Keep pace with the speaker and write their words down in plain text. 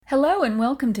Hello and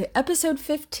welcome to episode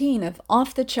 15 of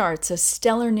Off the Charts, a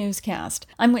stellar newscast.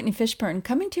 I'm Whitney Fishburne,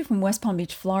 coming to you from West Palm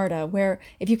Beach, Florida, where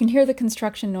if you can hear the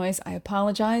construction noise, I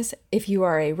apologize. If you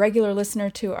are a regular listener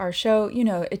to our show, you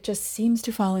know, it just seems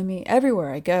to follow me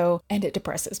everywhere I go, and it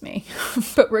depresses me.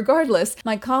 But regardless,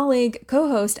 my colleague,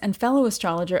 co-host, and fellow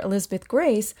astrologer Elizabeth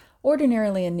Grace,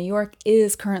 ordinarily in New York,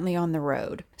 is currently on the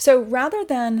road. So rather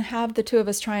than have the two of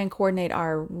us try and coordinate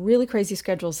our really crazy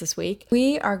schedules this week,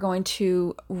 we are going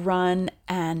to run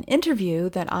an interview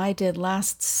that I did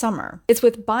last summer. It's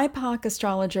with BIPOC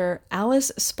astrologer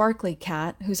Alice Sparkly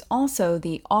Cat, who's also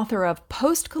the author of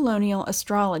Post-Colonial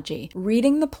Astrology,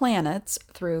 Reading the Planets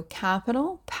Through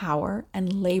Capital, Power,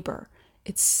 and Labor.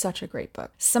 It's such a great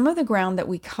book. Some of the ground that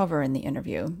we cover in the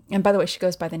interview, and by the way, she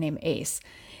goes by the name Ace,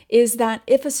 is that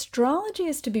if astrology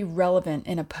is to be relevant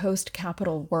in a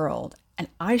post-capital world, and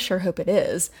I sure hope it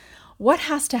is, what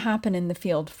has to happen in the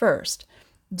field first?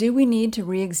 Do we need to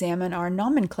re-examine our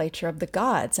nomenclature of the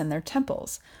gods and their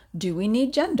temples? Do we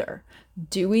need gender?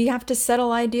 Do we have to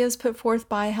settle ideas put forth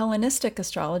by Hellenistic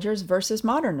astrologers versus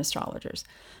modern astrologers?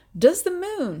 Does the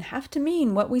moon have to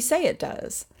mean what we say it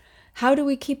does? How do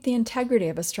we keep the integrity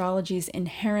of astrology's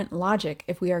inherent logic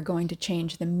if we are going to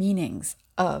change the meanings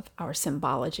of our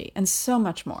symbology, and so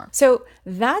much more? So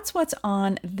that's what's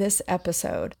on this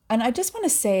episode. And I just want to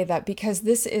say that because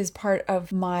this is part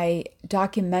of my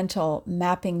documental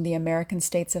Mapping the American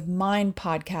States of Mind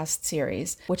podcast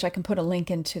series, which I can put a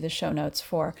link into the show notes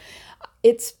for,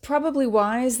 it's probably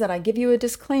wise that I give you a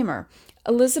disclaimer.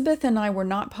 Elizabeth and I were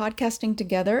not podcasting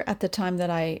together at the time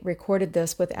that I recorded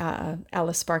this with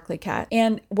Alice Sparkly Cat.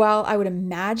 And while I would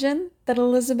imagine that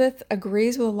Elizabeth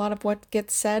agrees with a lot of what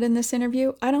gets said in this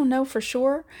interview, I don't know for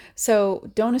sure.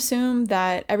 So don't assume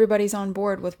that everybody's on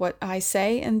board with what I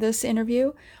say in this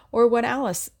interview or what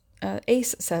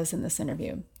Ace says in this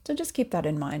interview. So just keep that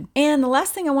in mind. And the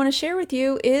last thing I want to share with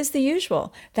you is the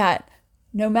usual, that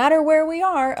no matter where we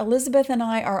are, Elizabeth and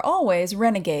I are always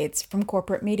renegades from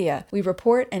corporate media. We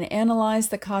report and analyze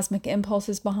the cosmic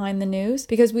impulses behind the news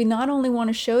because we not only want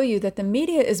to show you that the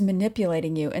media is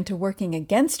manipulating you into working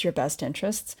against your best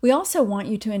interests, we also want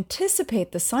you to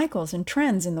anticipate the cycles and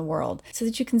trends in the world so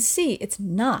that you can see it's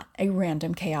not a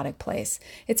random chaotic place.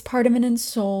 It's part of an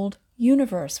ensouled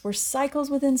universe where cycles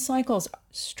within cycles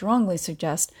strongly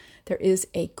suggest there is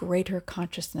a greater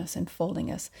consciousness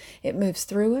enfolding us. It moves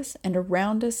through us and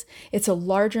around us. It's a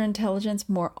larger intelligence,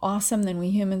 more awesome than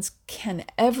we humans can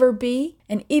ever be.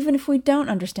 And even if we don't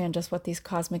understand just what these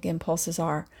cosmic impulses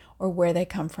are or where they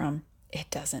come from, it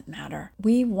doesn't matter.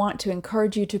 We want to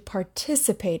encourage you to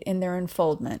participate in their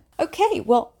unfoldment. Okay,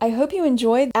 well, I hope you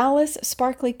enjoyed Alice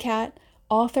Sparkly Cat,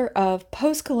 author of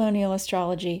Post-Colonial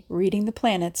Astrology, Reading the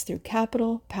Planets Through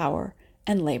Capital, Power,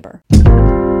 and Labor.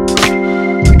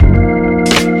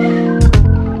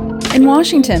 In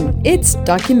Washington, it's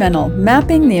Documental,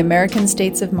 Mapping the American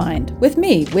States of Mind, with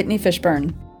me, Whitney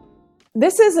Fishburne.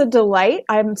 This is a delight.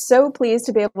 I'm so pleased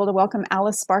to be able to welcome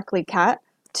Alice Sparkly Cat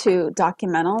to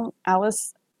Documental.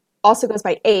 Alice also goes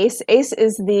by Ace. Ace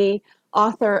is the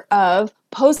author of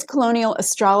Post-Colonial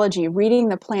Astrology, Reading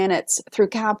the Planets Through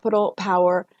Capital,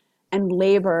 Power, and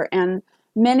Labor. And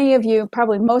many of you,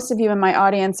 probably most of you in my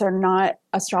audience, are not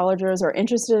astrologers or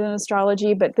interested in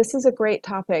astrology, but this is a great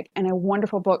topic and a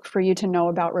wonderful book for you to know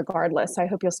about regardless. I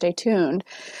hope you'll stay tuned.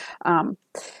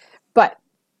 But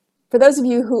for those of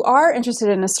you who are interested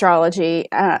in astrology,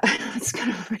 it's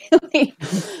going to really...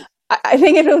 I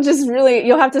think it'll just really,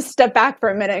 you'll have to step back for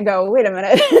a minute and go, wait a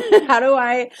minute, how do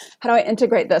I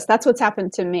integrate this? That's what's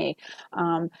happened to me.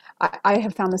 I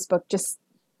have found this book just,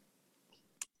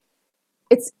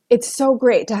 it's so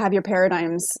great to have your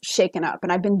paradigms shaken up.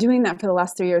 And I've been doing that for the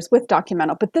last 3 years with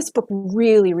Documental, but this book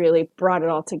really, really brought it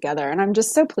all together. And I'm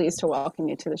just so pleased to welcome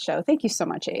you to the show. Thank you so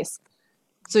much, Ace.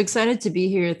 So excited to be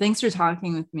here. Thanks for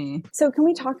talking with me. So can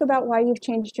we talk about why you've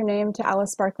changed your name to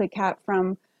Alice Sparkly Cat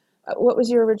from, what was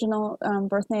your original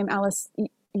birth name? Alice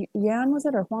Yan, was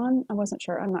it, or Juan? I wasn't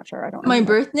sure. I'm not sure. I don't know. My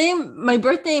birth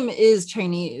name is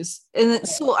Chinese. And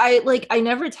so I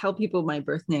never tell people my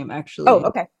birth name, actually. Oh,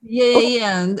 okay.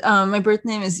 Yeah. And my birth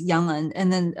name is Yan.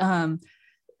 And then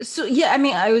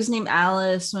I was named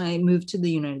Alice when I moved to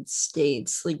the United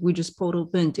States. Like, we just pulled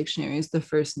open dictionaries, the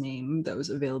first name that was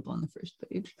available on the first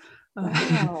page.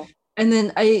 Wow. And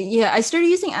then I started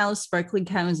using Alice Sparkly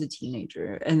Cat as a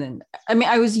teenager. And then,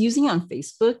 I was using it on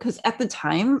Facebook because at the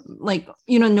time,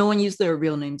 no one used their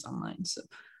real names online. So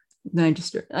then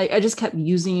I just kept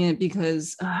using it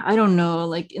because, I don't know,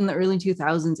 like in the early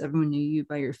 2000s, everyone knew you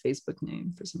by your Facebook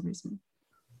name for some reason.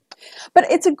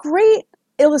 But it's a great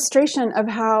illustration of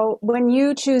how when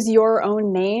you choose your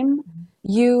own name,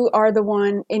 you are the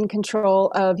one in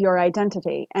control of your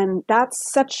identity. And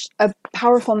that's such a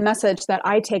powerful message that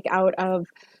I take out of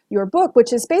your book,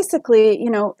 which is basically,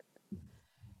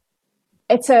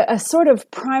 it's a sort of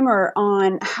primer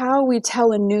on how we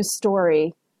tell a new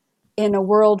story in a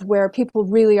world where people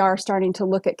really are starting to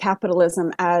look at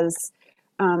capitalism as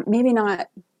maybe not.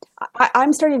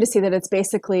 I'm starting to see that it's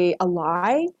basically a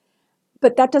lie,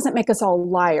 but that doesn't make us all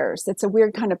liars. It's a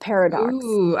weird kind of paradox.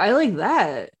 Ooh, I like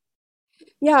that.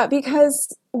 Yeah,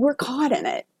 because we're caught in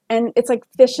it. And it's like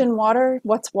fish in water.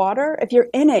 What's water? If you're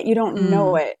in it, you don't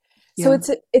know Mm, it. So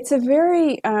yeah. it's a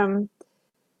very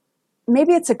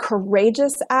maybe it's a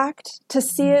courageous act to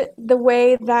see it the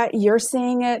way that you're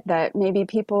seeing it, that maybe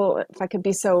people, if I could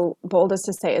be so bold as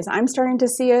to say, as I'm starting to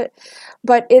see it,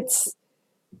 but it's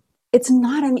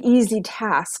not an easy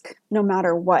task no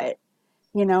matter what,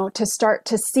 to start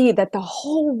to see that the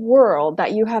whole world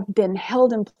that you have been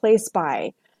held in place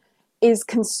by is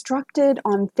constructed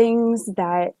on things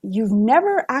that you've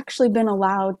never actually been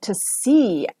allowed to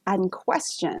see and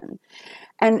question.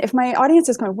 And if my audience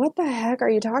is going, what the heck are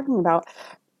you talking about?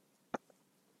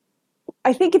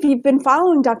 I think if you've been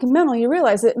following Documental, you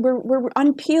realize that we're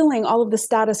unpeeling all of the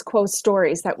status quo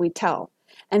stories that we tell.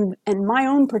 And my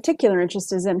own particular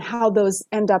interest is in how those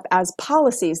end up as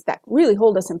policies that really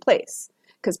hold us in place.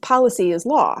 Because policy is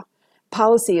law,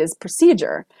 policy is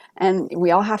procedure, and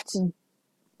we all have to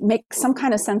make some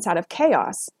kind of sense out of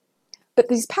chaos. But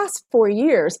these past 4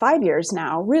 years, 5 years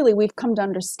now, really we've come to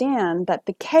understand that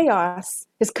the chaos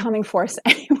is coming for us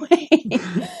anyway.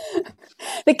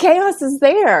 The chaos is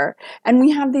there. And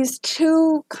we have these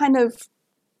two kind of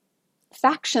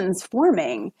factions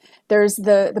forming. There's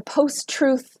the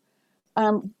post-truth,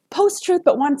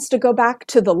 but wants to go back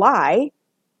to the lie,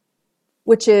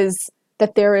 which is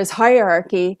that there is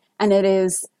hierarchy and it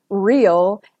is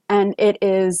real and it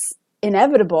is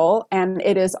inevitable and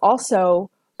it is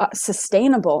also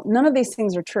sustainable. None of these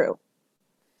things are true.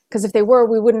 Because if they were,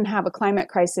 we wouldn't have a climate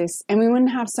crisis and we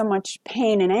wouldn't have so much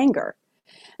pain and anger.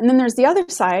 And then there's the other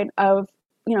side of,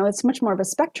 it's much more of a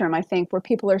spectrum, I think, where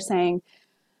people are saying,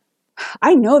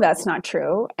 I know that's not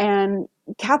true. And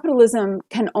capitalism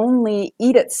can only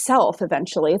eat itself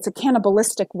eventually. It's a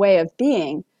cannibalistic way of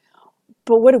being.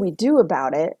 But what do we do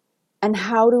about it? And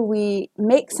how do we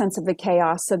make sense of the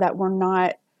chaos so that we're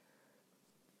not,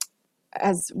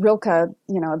 as Rilke,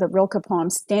 the Rilke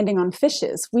poem, standing on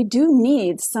fishes? We do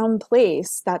need some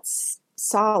place that's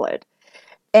solid.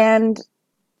 And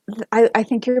I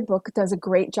think your book does a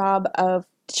great job of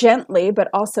gently, but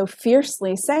also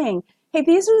fiercely saying, hey,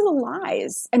 these are the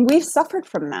lies, and we've suffered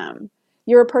from them.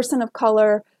 You're a person of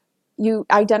color. You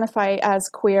identify as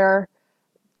queer.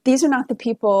 These are not the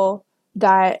people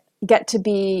that get to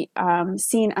be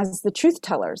seen as the truth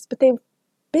tellers, but they've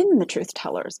been the truth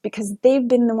tellers because they've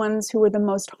been the ones who were the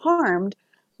most harmed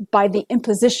by the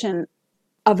imposition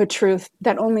of a truth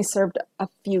that only served a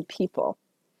few people.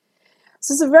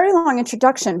 So it's a very long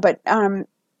introduction, but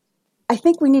I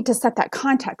think we need to set that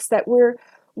context that we're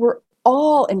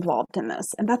all involved in this.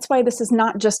 And that's why this is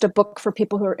not just a book for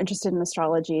people who are interested in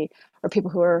astrology or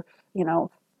people who are,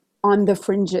 on the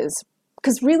fringes.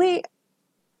 Because really,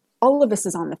 all of us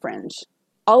is on the fringe.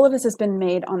 All of us has been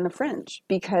made on the fringe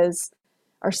because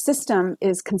our system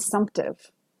is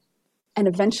consumptive. And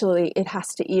eventually it has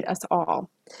to eat us all.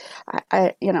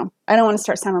 I don't want to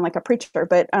start sounding like a preacher,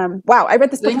 but wow, I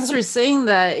read this book. Thanks for saying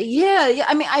that. Yeah.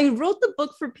 I mean, I wrote the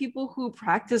book for people who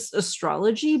practice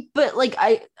astrology, but like,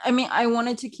 I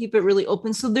wanted to keep it really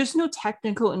open. So there's no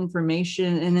technical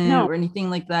information in it or anything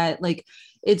like that. Like,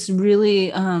 it's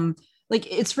really, like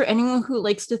it's for anyone who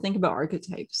likes to think about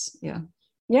archetypes. Yeah.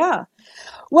 Yeah.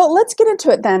 Well, let's get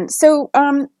into it then. So,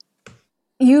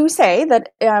 you say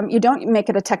that you don't make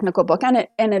it a technical book, and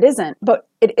it isn't, but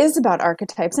it is about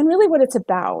archetypes. And really what it's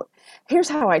about, here's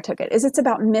how I took it, is it's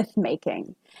about myth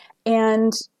making.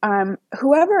 And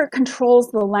whoever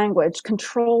controls the language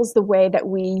controls the way that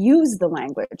we use the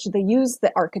language. They use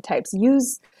the archetypes,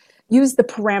 use the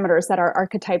parameters that our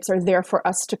archetypes are there for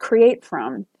us to create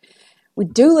from. We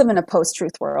do live in a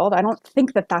post-truth world. I don't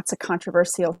think that that's a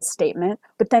controversial statement,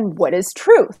 but then what is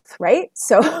truth, right?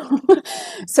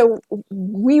 So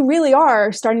we really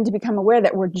are starting to become aware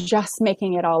that we're just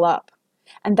making it all up.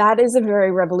 And that is a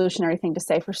very revolutionary thing to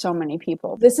say for so many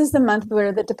people. This is the month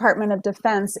where the Department of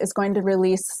Defense is going to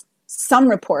release some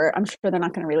report. I'm sure they're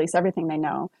not going to release everything they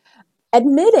know,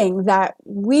 admitting that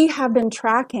we have been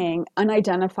tracking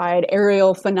unidentified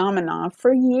aerial phenomena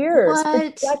for years, for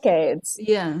decades.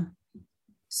 Yeah.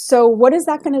 So what is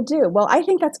that going to do? Well, I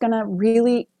think that's going to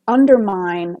really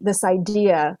undermine this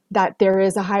idea that there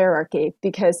is a hierarchy,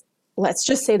 because let's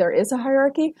just say there is a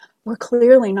hierarchy. we're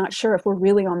clearly not sure if we're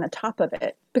really on the top of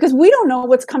it because we don't know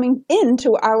what's coming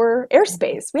into our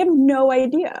airspace. We have no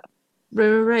idea.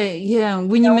 Right. Yeah.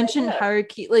 When you No mentioned idea.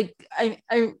 hierarchy, like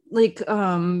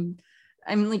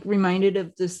I'm like reminded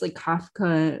of this like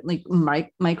Kafka like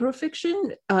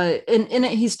microfiction. And in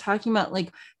it he's talking about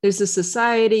like there's a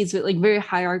society, it's like very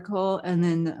hierarchical, and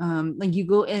then like you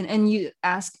go in and you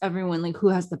ask everyone like who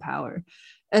has the power,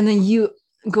 and then you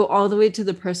go all the way to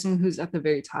the person who's at the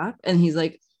very top, and he's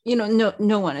like,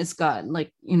 no one, it's God.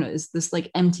 Like, it's this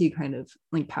like empty kind of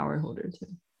like power holder too.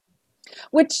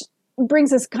 Which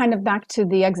brings us kind of back to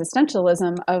the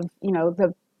existentialism of,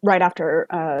 the right after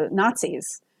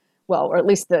Nazis. Well, or at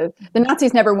least the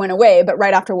Nazis never went away, but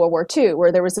right after World War II,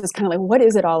 where there was this kind of like, what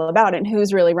is it all about and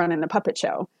who's really running the puppet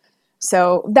show?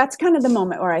 So that's kind of the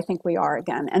moment where I think we are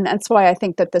again. And that's why I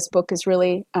think that this book is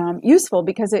really useful,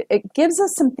 because it gives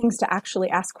us some things to actually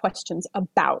ask questions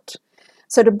about.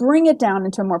 So to bring it down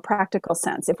into a more practical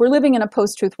sense, if we're living in a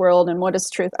post-truth world and what is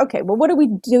truth? Okay, well, what do we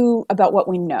do about what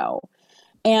we know?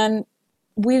 And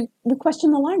we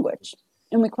question the language,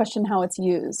 and we question how it's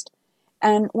used.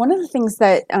 And one of the things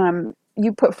that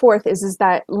you put forth is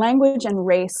that language and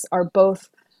race are both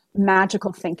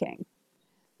magical thinking.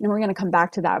 And we're going to come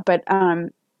back to that. But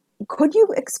could you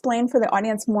explain for the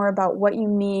audience more about what you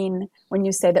mean when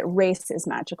you say that race is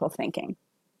magical thinking?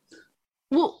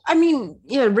 Well, I mean,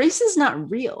 yeah, race is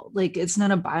not real. Like, it's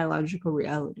not a biological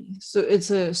reality. So it's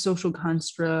a social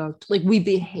construct. Like, we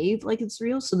behave like it's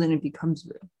real, so then it becomes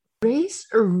real. Race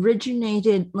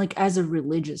originated like as a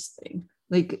religious thing.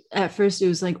 Like, at first it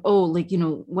was like, oh, like,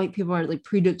 white people are like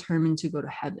predetermined to go to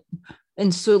heaven.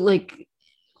 And so, like,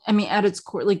 I mean, at its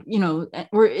core, like,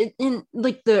 we're in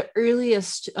like the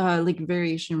earliest like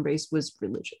variation of race was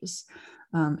religious.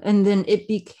 And then it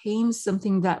became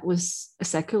something that was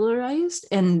secularized.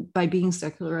 And by being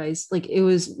secularized, like it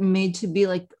was made to be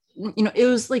like, it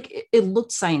was like, it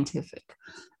looked scientific.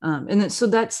 And then, so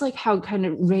that's like how kind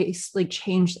of race like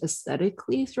changed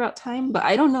aesthetically throughout time. But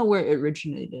I don't know where it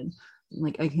originated.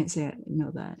 Like, I can't say I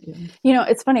know that. Yeah.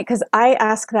 It's funny because I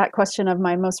asked that question of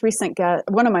my most recent guest,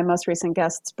 one of my most recent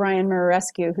guests, Brian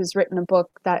Murarescu, who's written a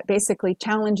book that basically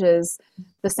challenges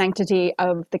the sanctity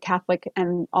of the Catholic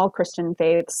and all Christian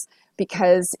faiths,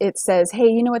 because it says, hey,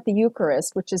 you know what, the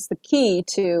Eucharist, which is the key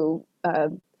to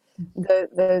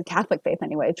the Catholic faith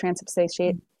anyway,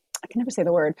 transubstantiate, I can never say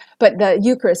the word, but the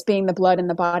Eucharist being the blood and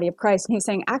the body of Christ. And he's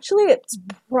saying, actually, it's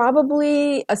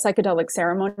probably a psychedelic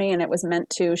ceremony, and it was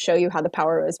meant to show you how the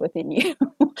power is within you.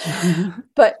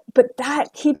 but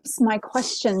that keeps my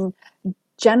question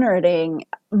generating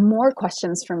more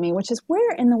questions for me, which is,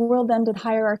 where in the world then did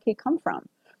hierarchy come from?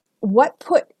 What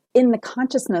put in the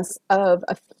consciousness of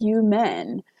a few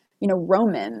men,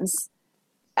 Romans?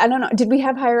 I don't know. Did we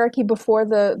have hierarchy before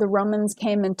the Romans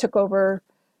came and took over?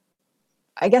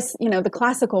 I guess, the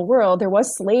classical world, there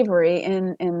was slavery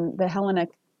in the Hellenic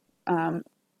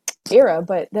era,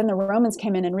 but then the Romans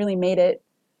came in and really made it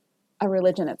a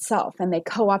religion itself, and they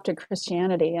co-opted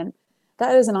Christianity. And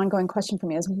that is an ongoing question for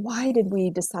me, is why did we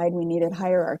decide we needed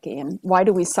hierarchy, and why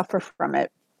do we suffer from it?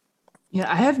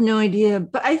 Yeah, I have no idea,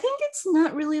 but I think it's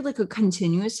not really like a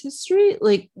continuous history.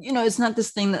 Like, it's not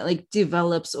this thing that like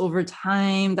develops over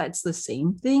time. That's the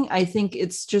same thing. I think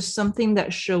it's just something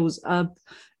that shows up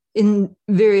in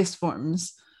various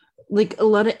forms. Like a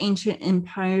lot of ancient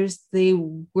empires, they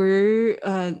were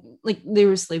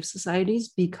slave societies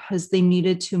because they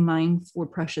needed to mine for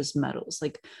precious metals.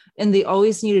 Like, and they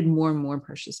always needed more and more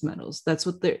precious metals. That's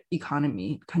what their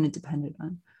economy kind of depended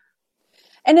on.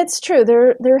 And it's true.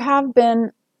 There have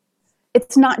been.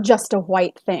 It's not just a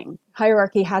white thing.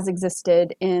 Hierarchy has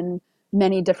existed in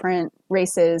many different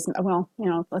races. Well,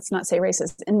 let's not say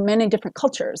races. In many different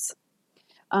cultures.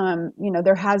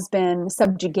 There has been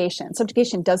subjugation.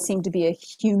 Subjugation does seem to be a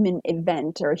human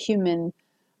event, or a human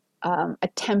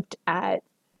attempt at,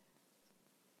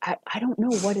 I don't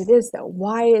know what it is though.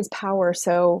 Why is power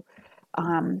so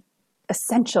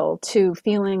essential to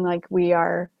feeling like we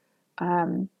are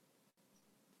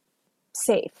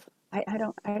safe? I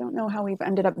don't know how we've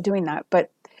ended up doing that,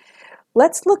 but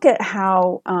let's look at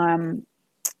how,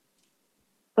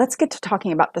 let's get to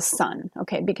talking about the sun,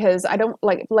 okay? Because I don't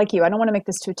like you, I don't want to make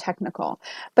this too technical,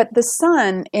 but the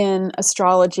sun in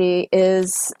astrology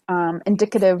is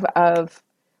indicative of,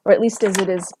 or at least as it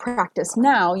is practiced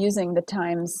now, using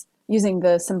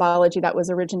the symbology that was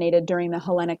originated during the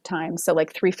Hellenic times, so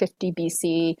like 350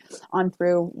 BC on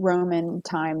through Roman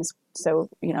times, so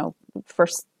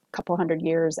first couple hundred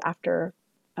years after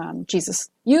Jesus.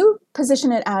 You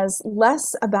position it as less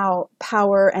about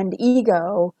power and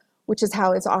ego, which is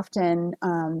how it's often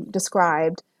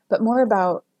described, but more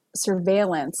about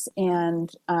surveillance and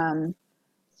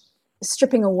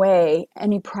stripping away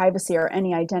any privacy or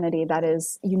any identity that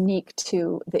is unique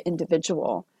to the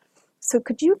individual. So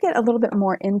could you get a little bit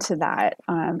more into that,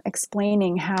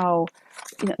 explaining how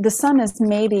the sun is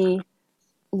maybe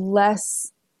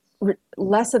less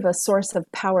of a source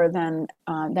of power than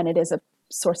it is a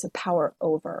source of power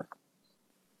over?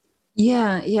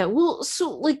 Yeah. Well, so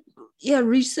like, yeah,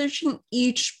 researching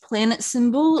each planet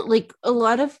symbol, like a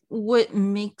lot of what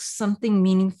makes something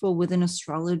meaningful within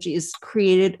astrology is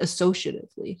created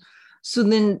associatively. So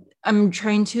then I'm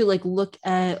trying to like look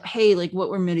at, hey, like what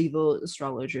were medieval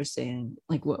astrologers saying,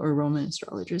 like what were Roman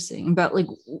astrologers saying about like,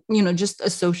 just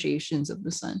associations of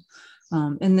the sun.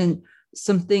 And then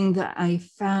something that I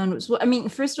found was, well, I mean,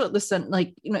 first of all, the sun,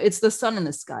 like, it's the sun in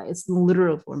the sky. It's the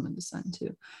literal form of the sun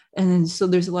too. And then, so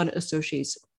there's a lot of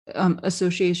associations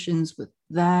with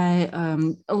that.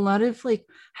 A lot of like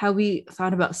how we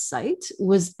thought about sight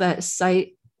was that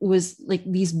sight was like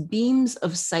these beams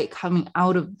of sight coming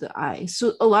out of the eye.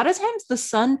 So a lot of times the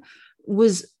sun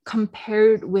was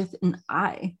compared with an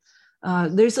eye.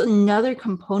 There's another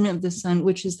component of the sun,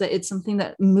 which is that it's something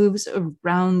that moves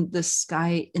around the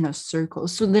sky in a circle.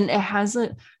 So then it has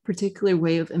a particular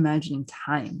way of imagining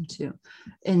time too.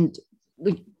 And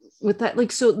like with that,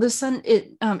 like, so the sun,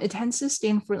 it tends to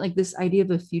stand for like this idea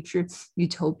of a future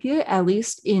utopia, at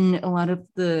least in a lot of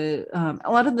the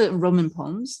Roman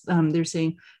poems. They're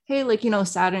saying, hey, like,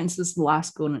 Saturn's this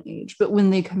last golden age. But when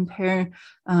they compare,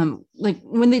 like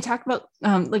when they talk about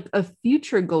like a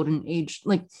future golden age,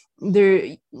 like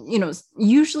they're,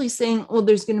 usually saying, well,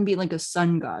 there's going to be like a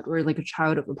sun god or like a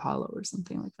child of Apollo or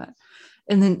something like that.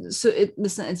 And then, so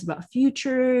it's about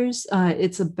futures.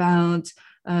 It's about,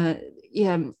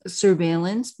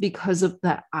 surveillance because of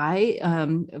that eye,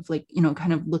 of like,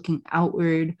 kind of looking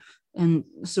outward. And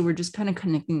so we're just kind of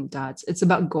connecting the dots. It's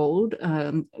about gold.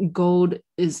 Gold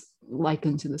is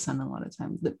likened to the sun a lot of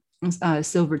times,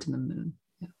 silver to the moon.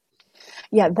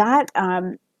 Yeah, that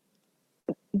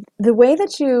the way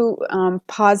that you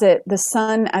posit the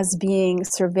sun as being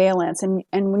surveillance, and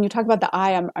when you talk about the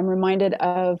eye, I'm reminded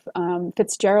of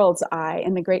Fitzgerald's eye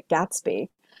in The Great Gatsby.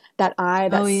 That eye,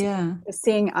 that's the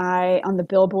seeing eye on the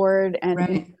billboard, and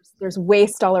right. There's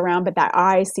waste all around, but that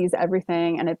eye sees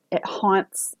everything, and it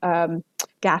haunts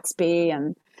Gatsby.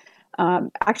 And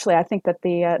actually, I think that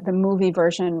the movie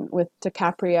version with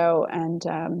DiCaprio and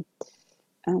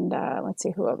let's see,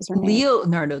 who was her name?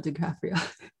 Leonardo DiCaprio.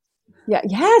 Yeah.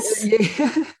 Yes.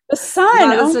 Yeah. The sun.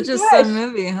 Wow, that's such a sun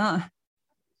movie, huh?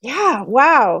 Yeah.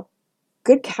 Wow.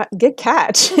 Good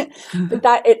catch.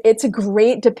 But it's a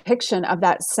great depiction of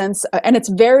that sense, and it's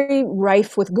very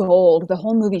rife with gold. The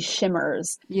whole movie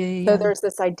shimmers. Yeah. So there's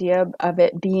this idea of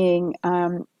it being,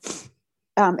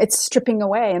 it's stripping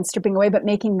away, but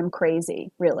making them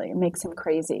crazy. Really, it makes him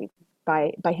crazy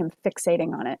by him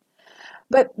fixating on it.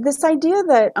 But this idea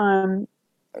that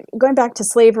going back to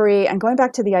slavery and going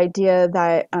back to the idea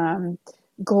that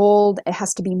gold, it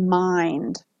has to be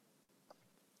mined.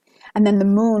 And then the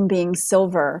moon being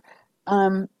silver.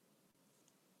 As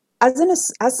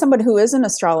someone who is an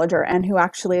astrologer and who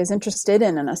actually is interested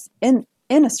in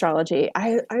astrology,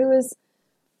 I was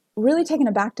really taken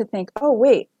aback to think, oh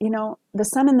wait, the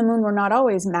sun and the moon were not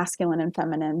always masculine and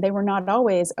feminine. They were not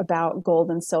always about gold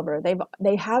and silver.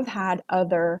 They have had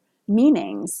other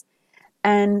meanings.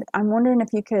 And I'm wondering if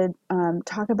you could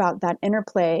talk about that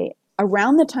interplay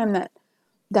around the time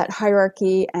that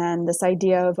hierarchy and this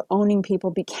idea of owning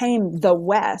people became the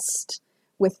West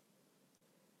with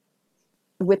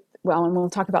well, and we'll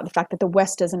talk about the fact that the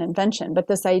West is an invention, but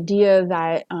this idea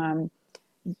that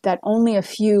that only a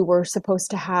few were supposed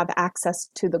to have access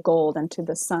to the gold and to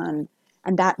the sun,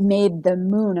 and that made the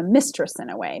moon a mistress in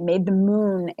a way, made the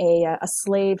moon a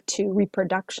slave to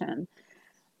reproduction.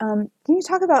 Can you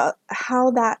talk about how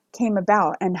that came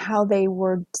about and how they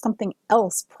were something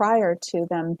else prior to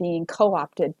them being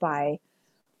co-opted by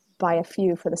a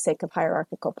few for the sake of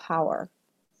hierarchical power?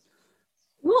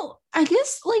 Well, I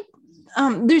guess like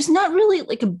there's not really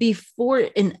like a before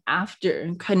and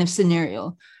after kind of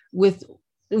scenario with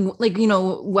like,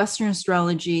 Western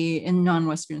astrology and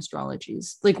non-Western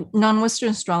astrologies. Like non-Western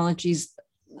astrologies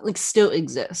like still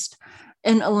exist.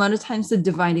 And a lot of times the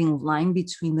dividing line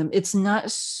between them, it's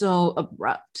not so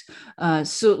abrupt.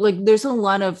 So like there's a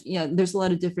lot of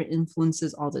different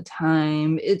influences all the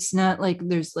time. It's not like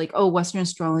there's like, oh, Western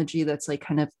astrology that's like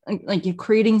kind of like you're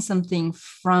creating something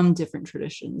from different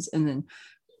traditions and then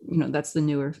that's the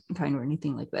newer kind or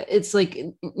anything like that. It's like,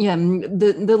 yeah,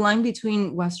 the line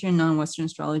between Western and non-Western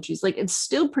astrologies, like it's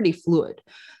still pretty fluid.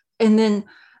 And then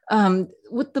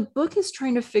what the book is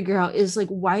trying to figure out is like,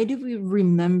 why do we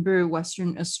remember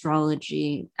Western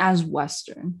astrology as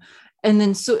Western? And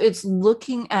then so it's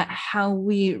looking at how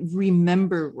we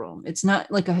remember Rome. It's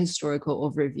not like a historical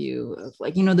overview of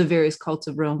like, the various cults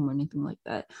of Rome or anything like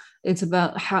that. It's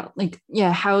about how, like,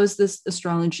 yeah, how is this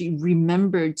astrology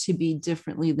remembered to be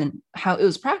differently than how it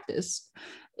was practiced?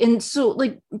 And so,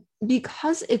 like,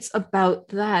 because it's about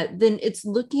that, then it's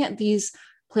looking at these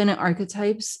planet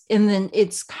archetypes, and then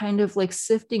it's kind of like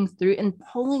sifting through and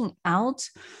pulling out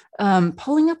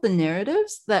the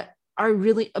narratives that are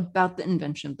really about the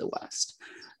invention of the West.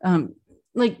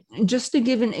 Like, just to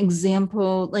give an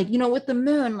example, like, with the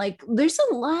moon, like there's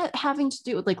a lot having to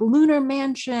do with like lunar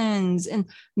mansions and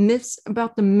myths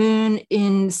about the moon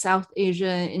in South Asia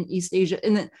and East Asia.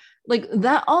 And then like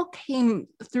that all came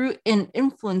through and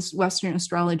influenced Western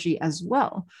astrology as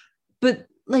well. But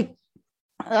like,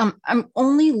 I'm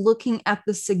only looking at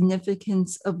the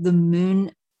significance of the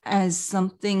moon as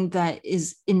something that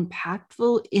is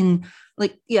impactful in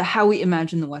like, yeah, how we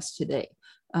imagine the West today.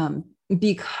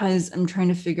 Because I'm trying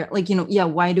to figure out like,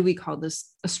 why do we call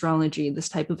this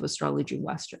type of astrology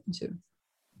Western too?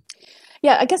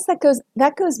 Yeah, I guess that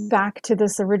goes back to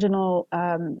this original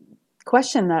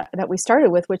question that we started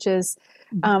with, which is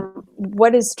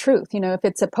what is truth? If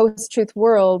it's a post-truth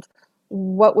world,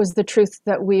 what was the truth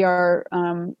that we're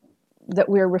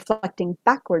reflecting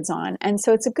backwards on? And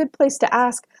so it's a good place to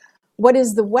ask, what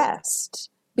is the West?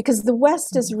 Because the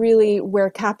West is really where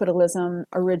capitalism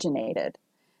originated.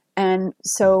 And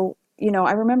so,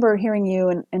 I remember hearing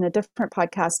you in a different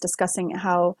podcast discussing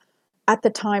how at the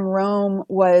time Rome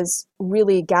was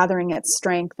really gathering its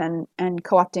strength and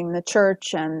co-opting the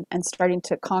church and starting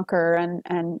to conquer,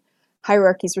 and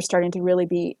hierarchies were starting to really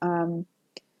be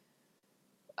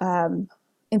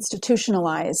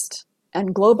institutionalized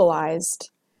and globalized,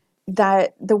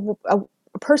 that a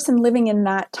person living in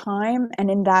that time and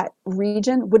in that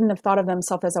region wouldn't have thought of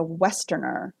themselves as a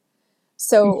Westerner.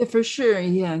 So yeah, for sure,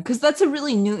 yeah, because that's a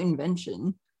really new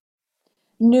invention.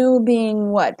 New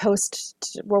being what,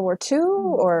 post World War II,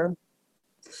 or?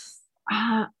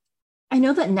 I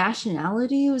know that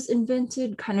nationality was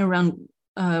invented kind of around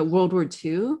World War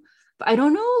II. But I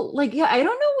don't know, like, yeah, I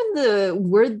don't know when the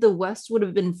word the West would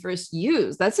have been first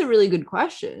used. That's a really good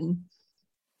question.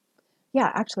 Yeah,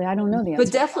 actually, I don't know the answer.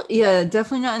 But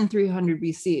definitely not in 300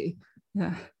 BC.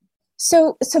 Yeah.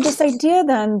 So this idea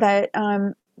then that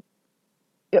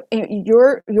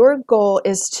your goal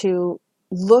is to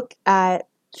look at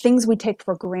things we take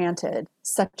for granted,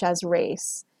 such as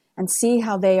race, and see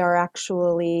how they are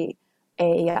actually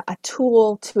a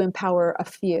tool to empower a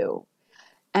few.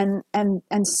 And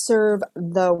serve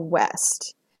the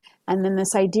West. And then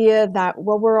this idea that,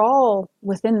 well, we're all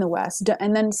within the West.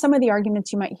 And then some of the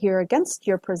arguments you might hear against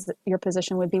your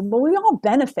position would be, well, we all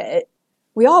benefit.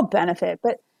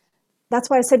 But that's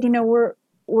why I said,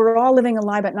 we're all living a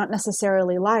lie, but not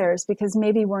necessarily liars, because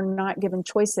maybe we're not given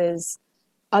choices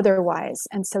otherwise.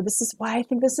 And so this is why I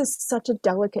think this is such a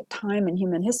delicate time in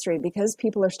human history, because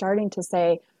people are starting to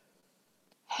say,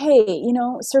 hey,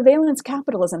 surveillance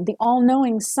capitalism, the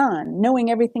all-knowing sun, knowing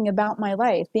everything about my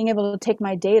life, being able to take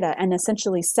my data and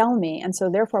essentially sell me. And so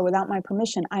therefore, without my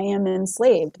permission, I am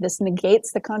enslaved. This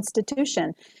negates the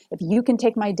Constitution. If you can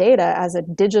take my data as a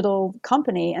digital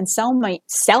company and sell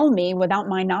me without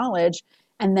my knowledge,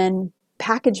 and then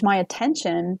package my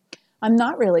attention, I'm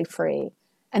not really free.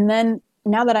 And then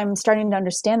now that I'm starting to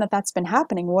understand that that's been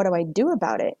happening, what do I do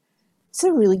about it? It's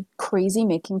a really crazy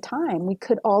making time. We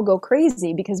could all go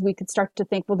crazy because we could start to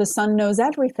think, well, the sun knows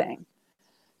everything.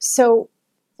 So,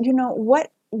 what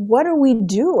do we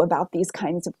do about these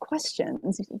kinds of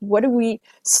questions? What do we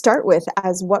start with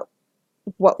as what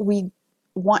we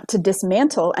want to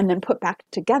dismantle and then put back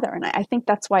together? And I think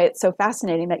that's why it's so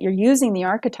fascinating that you're using the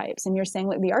archetypes and you're saying,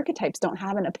 look, the archetypes don't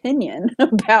have an opinion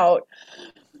about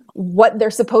what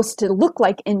they're supposed to look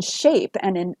like in shape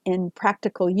and in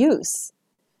practical use.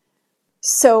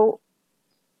 So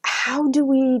how do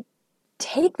we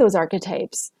take those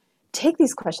archetypes, take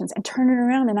these questions and turn it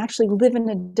around and actually live in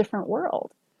a different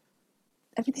world?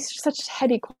 I think these are such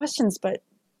heady questions, but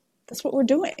that's what we're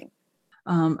doing.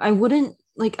 I wouldn't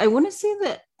say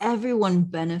that everyone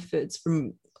benefits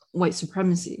from white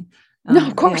supremacy. No,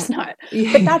 of course not.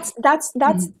 Yeah. But that's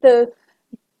the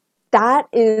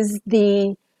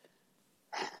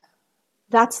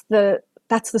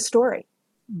story.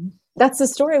 That's the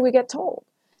story we get told.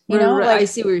 Right. I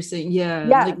see what you're saying. Yeah.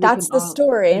 Yeah, that's the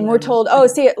story. And we're told,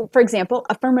 for example,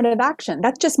 affirmative action.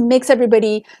 That just makes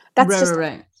everybody,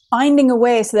 right. Finding a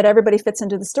way so that everybody fits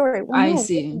into the story. Well, I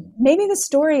see. Maybe the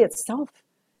story itself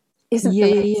isn't the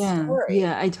right story.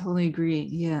 I totally agree.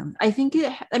 Yeah, I think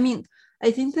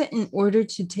that in order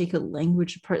to take a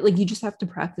language apart, like you just have to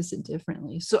practice it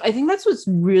differently. So I think that's what's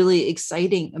really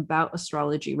exciting about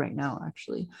astrology right now,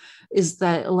 actually, is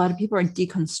that a lot of people are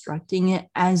deconstructing it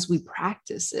as we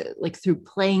practice it, like through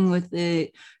playing with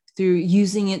it, through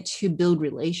using it to build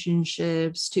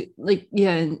relationships, to like,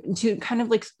 yeah, and to kind of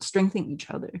like strengthen each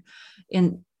other.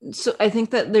 And so I think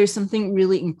that there's something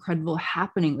really incredible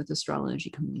happening with astrology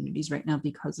communities right now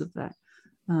because of that.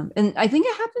 And I think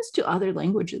it happens to other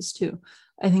languages too.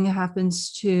 I think it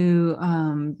happens to,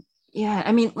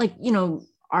 I mean, like, you know,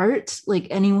 art, like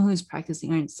anyone who's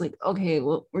practicing art, it's like, okay,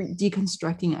 well, we're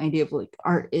deconstructing the idea of like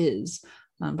art is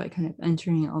by kind of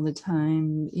entering it all the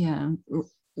time. Yeah.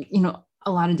 You know,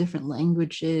 a lot of different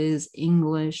languages,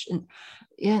 English, and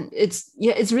it's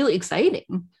really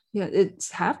exciting. Yeah,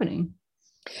 it's happening.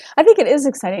 I think it is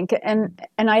exciting, and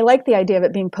I like the idea of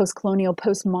it being post-colonial,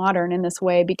 postmodern in this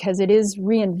way because it is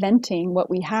reinventing what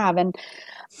we have. And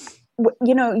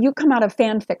you know, you come out of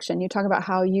fan fiction. You talk about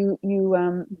how you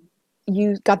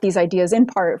got these ideas in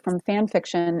part from fan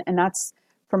fiction, and that's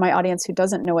for my audience who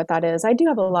doesn't know what that is. I do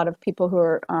have a lot of people who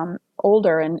are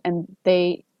older, and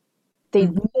they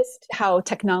missed how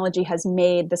technology has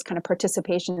made this kind of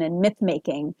participation in myth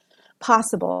making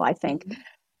possible, I think.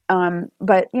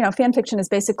 But you know, fan fiction is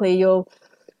basically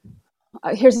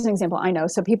here's an example I know.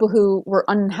 So people who were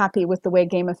unhappy with the way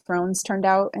Game of Thrones turned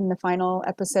out in the final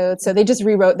episode, so they just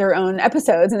rewrote their own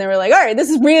episodes, and they were like, all right, this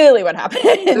is really what happened.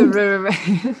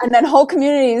 And then whole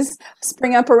communities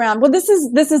spring up around, well, this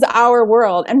is our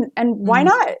world, and why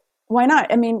not? Why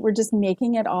not? I mean, we're just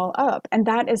making it all up, and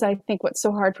that is, I think, what's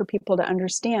so hard for people to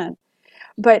understand.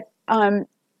 But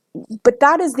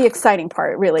that is the exciting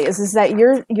part, really, is that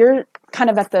you're kind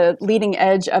of at the leading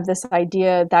edge of this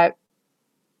idea that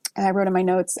I wrote in my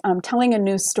notes, telling a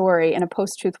new story in a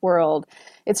post-truth world.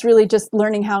 It's really just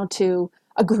learning how to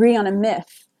agree on a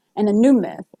myth and a new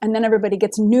myth, and then everybody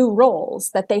gets new roles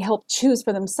that they help choose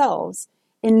for themselves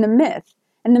in the myth.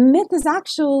 And the myth is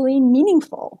actually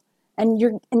meaningful, and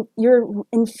you're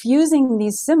infusing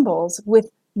these symbols with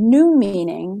new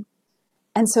meaning.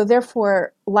 And so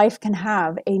therefore, life can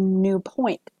have a new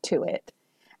point to it.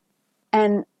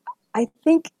 And I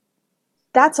think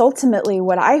that's ultimately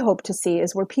what I hope to see,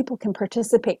 is where people can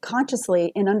participate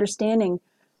consciously in understanding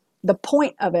the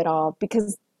point of it all,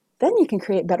 because then you can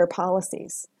create better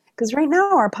policies. Because right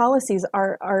now our policies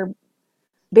are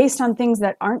based on things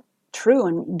that aren't true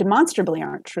and demonstrably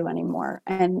aren't true anymore.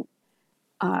 And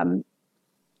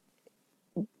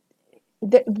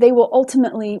they will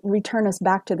ultimately return us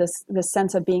back to this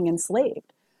sense of being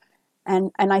enslaved.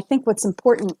 And I think what's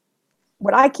important,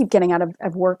 what I keep getting out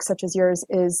of work such as yours,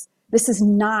 is this is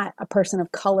not a person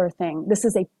of color thing. This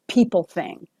is a people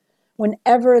thing.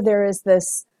 Whenever there is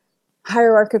this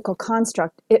hierarchical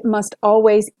construct, it must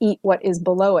always eat what is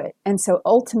below it. And so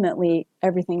ultimately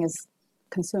everything is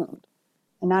consumed.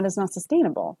 And that is not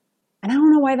sustainable. And I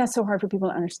don't know why that's so hard for people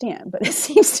to understand, but it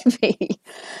seems to be.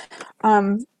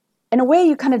 In a way,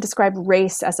 you kind of describe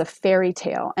race as a fairy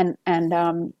tale, and I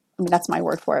mean, that's my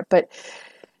word for it, but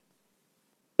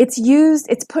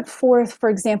it's put forth, for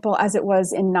example, as it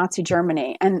was in Nazi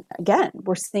Germany. And again,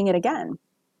 we're seeing it again,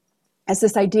 as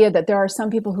this idea that there are some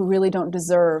people who really don't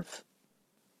deserve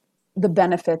the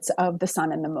benefits of the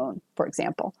sun and the moon, for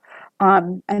example.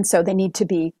 And so they need to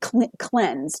be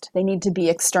cleansed. They need to be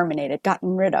exterminated,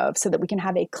 gotten rid of, so that we can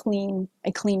have a clean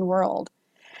world.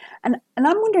 And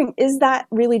I'm wondering, is that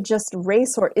really just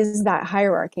race, or is that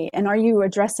hierarchy? And are you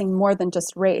addressing more than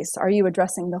just race? Are you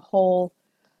addressing the whole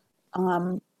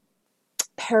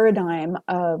paradigm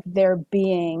of there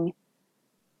being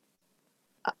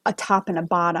a top and a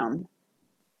bottom,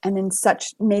 and in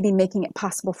such maybe making it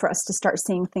possible for us to start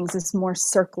seeing things as more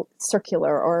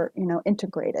circular or, you know,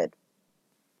 integrated?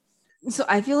 So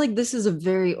I feel like this is a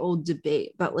very old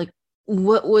debate about like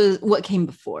what came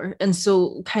before, and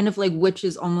so kind of like which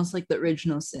is almost like the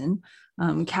original sin,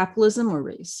 capitalism or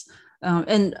race.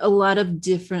 And a lot of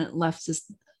different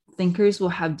leftist thinkers will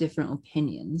have different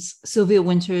opinions. Sylvia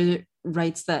Wynter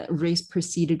writes that race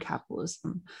preceded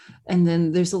capitalism, and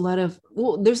then there's a lot of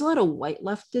white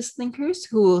leftist thinkers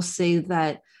who will say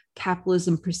that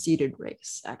capitalism preceded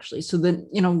race, actually. So then,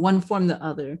 you know, one formed the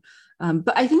other.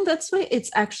 But I think that's why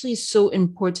it's actually so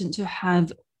important to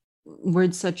have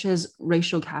words such as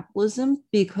racial capitalism,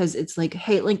 because it's like,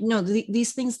 hey, like, no,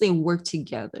 these things, they work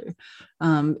together.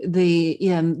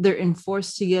 They're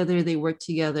enforced together, they work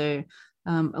together.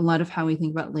 A lot of how we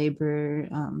think about labor,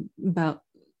 about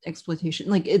exploitation,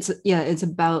 like it's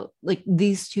about like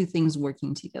these two things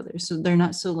working together, so they're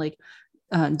not so like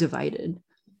divided.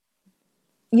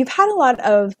 you've had a lot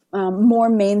of more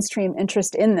mainstream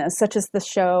interest in this, such as the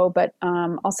show, but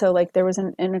also like there was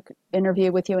an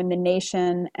interview with you in The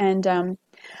Nation. And I'm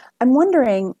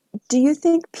wondering, do you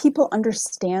think people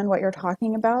understand what you're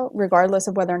talking about, regardless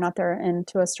of whether or not they're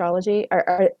into astrology?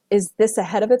 Is this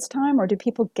ahead of its time, or do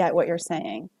people get what you're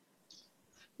saying?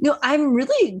 No, I'm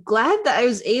really glad that I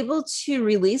was able to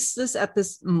release this at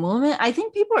this moment. I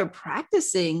think people are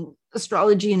practicing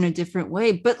astrology in a different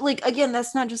way, but like again,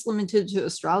 that's not just limited to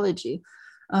astrology.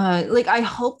 Like I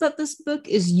hope that this book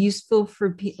is useful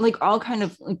for like all kind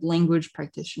of like language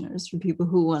practitioners, for people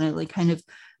who want to like kind of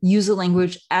use a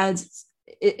language as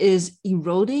it is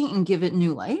eroding and give it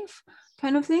new life,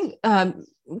 kind of thing. I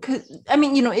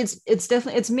mean, it's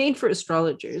definitely it's made for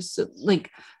astrologers, so like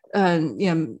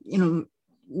yeah,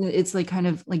 it's like kind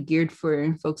of like geared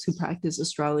for folks who practice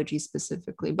astrology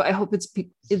specifically, but I hope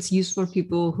it's useful for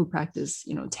people who practice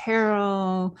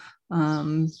tarot,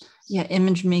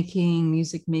 image making,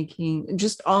 music making,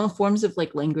 just all forms of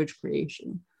like language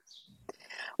creation.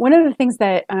 One of the things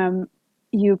that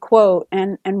you quote,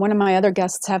 and one of my other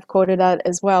guests have quoted that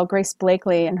as well, Grace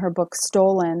Blakely in her book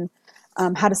Stolen,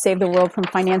 How to Save the World from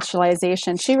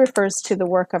Financialization, she refers to the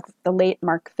work of the late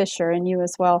Mark Fisher, and you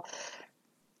as well.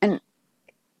 And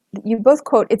you both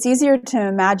quote, "It's easier to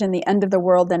imagine the end of the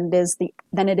world than it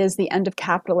is the end of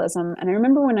capitalism." And I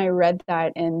remember when I read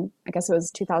that in, I guess it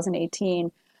was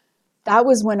 2018, that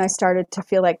was when I started to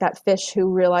feel like that fish who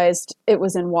realized it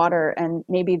was in water, and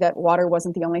maybe that water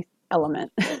wasn't the only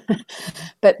element.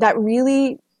 But that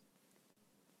really,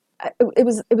 it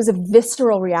was a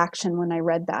visceral reaction when I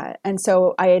read that. And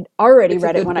so I had already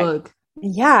read it when book.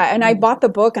 And I bought the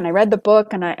book and I read the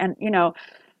book, and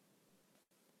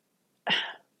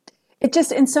it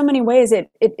just, in so many ways,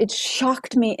 it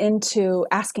shocked me into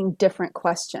asking different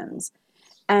questions.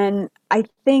 And I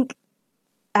think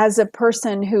as a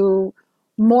person who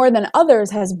more than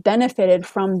others has benefited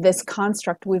from this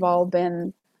construct we've all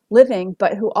been living,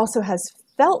 but who also has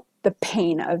felt the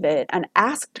pain of it and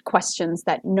asked questions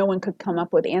that no one could come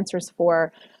up with answers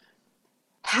for,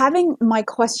 having my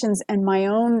questions and my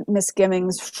own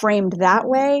misgivings framed that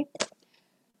way,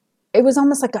 it was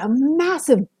almost like a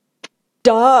massive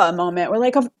duh moment. We're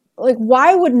like,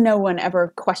 why would no one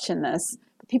ever question this?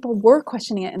 But people were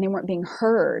questioning it and they weren't being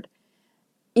heard,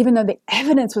 even though the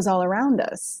evidence was all around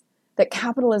us that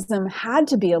capitalism had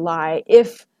to be a lie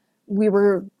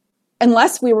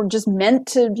unless we were just meant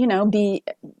to, be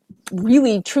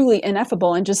really, truly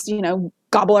ineffable and just,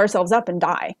 gobble ourselves up and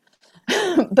die.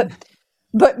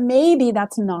 but maybe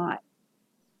that's not.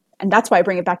 And that's why I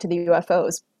bring it back to the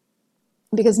UFOs,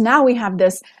 because now we have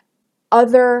this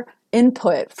other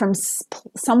input from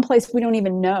someplace we don't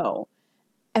even know,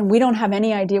 and we don't have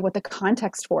any idea what the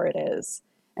context for it is.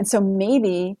 And so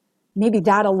maybe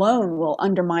that alone will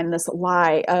undermine this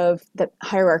lie of that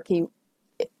hierarchy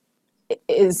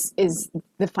is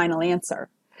the final answer.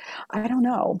 I don't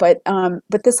know, but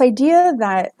this idea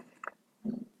that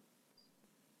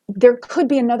there could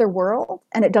be another world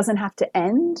and it doesn't have to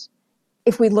end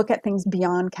if we look at things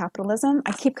beyond capitalism.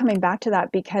 I keep coming back to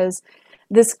that because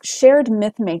this shared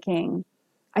myth making,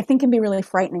 I think, can be really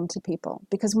frightening to people,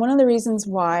 because one of the reasons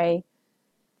why,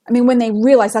 when they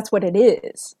realize that's what it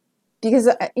is, because,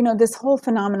 this whole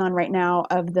phenomenon right now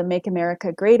of the Make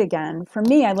America Great Again, for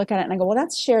me, I look at it and I go, well,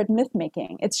 that's shared myth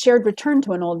making. It's shared return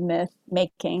to an old myth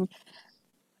making,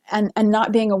 and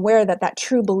not being aware that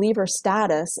true believer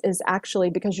status is actually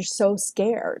because you're so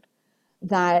scared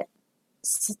that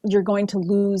you're going to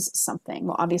lose something.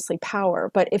 Well, obviously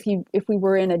power, but if we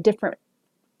were in a different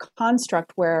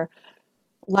construct where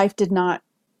life did not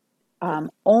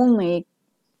only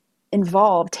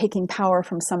involve taking power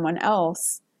from someone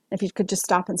else, if you could just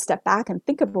stop and step back and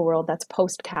think of a world that's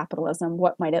post-capitalism,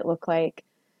 what might it look like?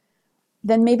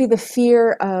 Then maybe the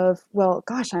fear of, well,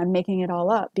 gosh, I'm making it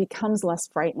all up, becomes less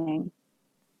frightening.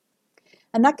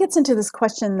 And that gets into this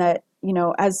question that,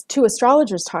 as two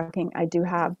astrologers talking, I do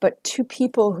have, but two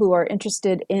people who are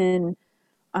interested in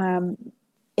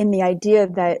the idea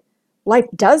that life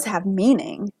does have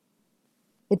meaning.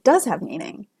 It does have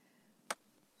meaning.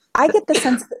 I get the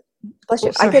sense that, bless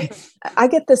you, I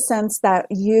get the sense that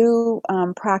you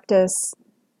practice,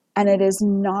 and it is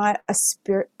not a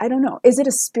spirit. I don't know. Is it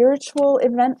a spiritual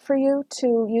event for you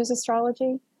to use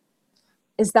astrology?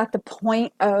 Is that the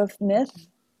point of myth?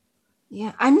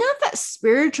 Yeah, I'm not that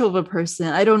spiritual of a person.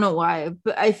 I don't know why,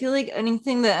 but I feel like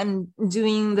anything that I'm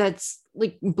doing that's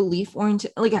like belief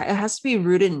oriented, like it has to be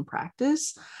rooted in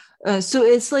practice. So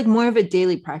it's like more of a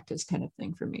daily practice kind of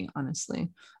thing for me, honestly.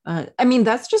 I mean,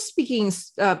 that's just speaking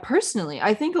personally.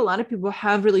 I think a lot of people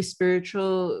have really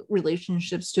spiritual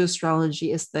relationships to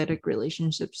astrology, aesthetic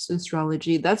relationships to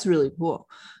astrology. That's really cool.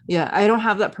 Yeah, I don't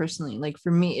have that personally. Like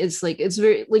for me, it's like, it's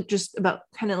very like just about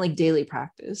kind of like daily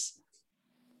practice.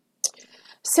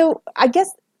 So I guess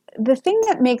the thing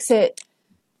that makes it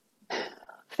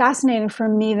fascinating for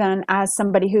me then, as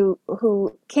somebody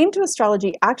who came to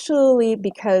astrology actually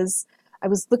because I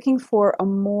was looking for a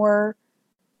more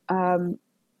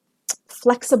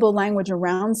flexible language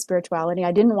around spirituality.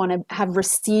 I didn't want to have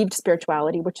received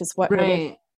spirituality, which is what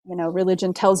Right.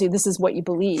 religion tells you. This is what you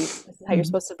believe. This is how you're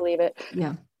supposed to believe it.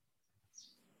 Yeah.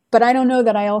 But I don't know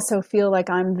that I also feel like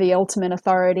I'm the ultimate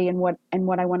authority in what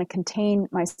I want to contain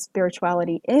my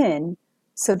spirituality in.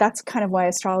 So that's kind of why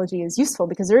astrology is useful,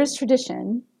 because there is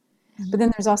tradition, but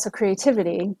then there's also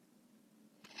creativity,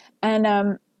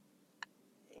 and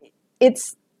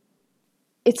it's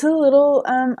a little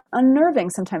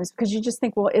unnerving sometimes, because you just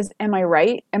think, well, am I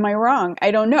right? Am I wrong? I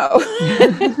don't know.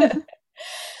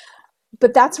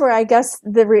 But that's where I guess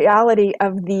the reality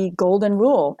of the golden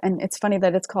rule, and it's funny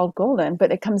that it's called golden,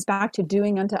 but it comes back to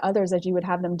doing unto others as you would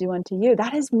have them do unto you.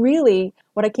 That is really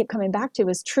what I keep coming back to,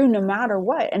 is true no matter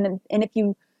what. And if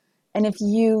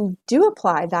you do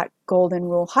apply that golden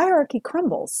rule, hierarchy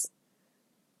crumbles.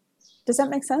 Does that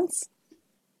make sense?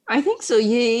 I think so.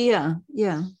 Yeah.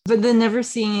 But then never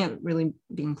seeing it really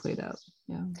being played out.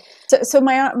 Yeah. So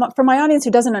for my audience who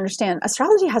doesn't understand,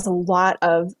 astrology has a lot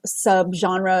of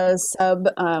subgenres,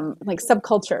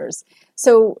 subcultures.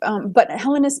 So, but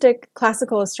Hellenistic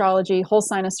classical astrology, whole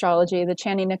sign astrology, the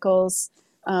Chani Nichols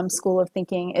school of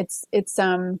thinking, it's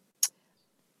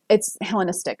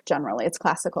Hellenistic generally. It's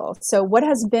classical. So, what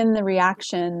has been the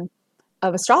reaction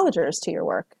of astrologers to your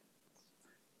work?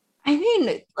 I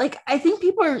mean, like, I think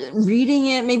people are reading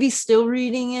it, maybe still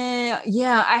reading it.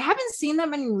 Yeah, I haven't seen that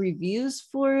many reviews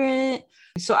for it.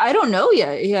 So I don't know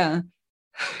yet. Yeah.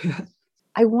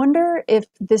 I wonder if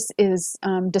this is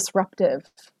disruptive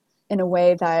in a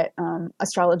way that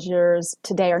astrologers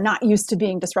today are not used to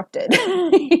being disrupted.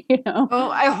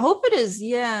 Oh, I hope it is.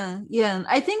 Yeah.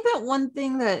 I think that one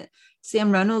thing that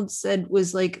Sam Reynolds said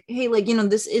was like, hey, like,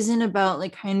 this isn't about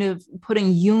like kind of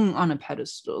putting Jung on a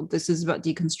pedestal. This is about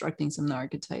deconstructing some of the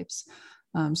archetypes.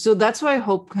 So that's why I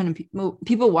hope kind of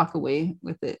people walk away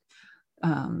with it,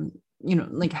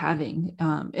 like having.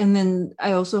 And then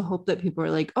I also hope that people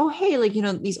are like, oh, hey, like,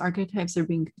 these archetypes are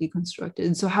being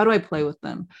deconstructed. So how do I play with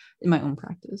them in my own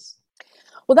practice?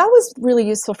 Well, that was really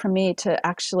useful for me to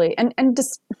actually, and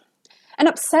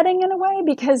upsetting in a way,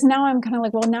 because now I'm kind of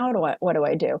like, well, now what do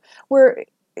I do? Where,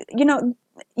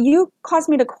 you caused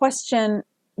me to question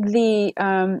the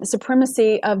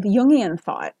supremacy of Jungian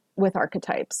thought with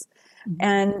archetypes,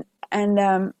 and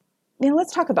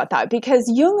let's talk about that, because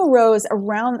Jung's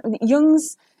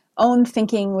own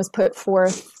thinking was put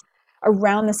forth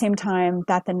around the same time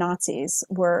that the Nazis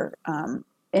were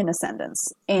in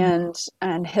ascendance, and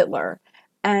Hitler,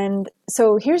 and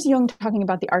so here's Jung talking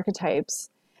about the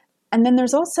archetypes. And then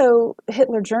there's also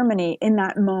Hitler Germany in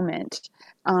that moment,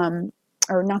 or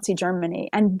Nazi Germany,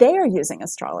 and they are using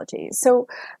astrology. So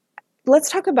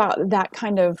let's talk about that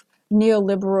kind of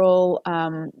neoliberal,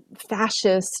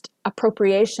 fascist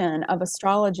appropriation of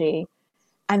astrology.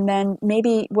 And then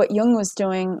maybe what Jung was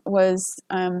doing was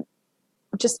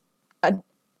just the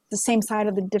same side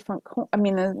of the different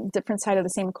side of the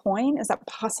same coin. Is that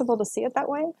possible to see it that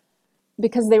way?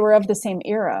 Because they were of the same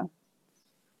era.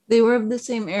 They were of the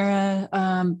same era.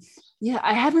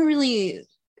 I haven't really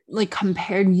like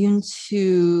compared Jung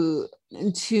to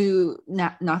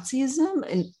Nazism,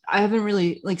 and I haven't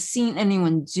really like seen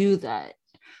anyone do that.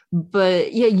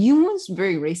 But yeah, Jung was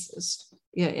very racist.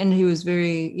 Yeah, and he was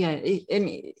very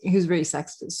he was very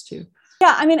sexist too.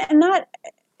 Yeah, I mean, and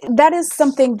that is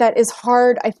something that is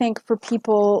hard, I think, for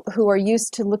people who are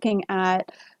used to looking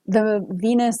at the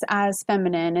Venus as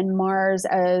feminine and Mars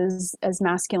as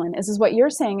masculine. Is what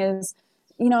you're saying is,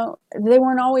 they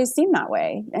weren't always seen that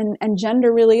way, and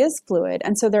gender really is fluid,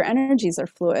 and so their energies are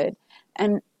fluid,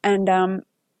 and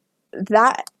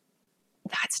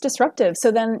that's disruptive. So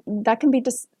then that can be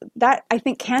that I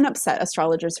think can upset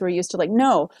astrologers who are used to like,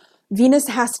 no, Venus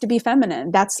has to be feminine.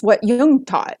 That's what Jung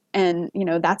taught, and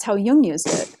that's how Jung used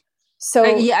it. So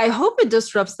I hope it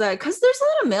disrupts that, because there's a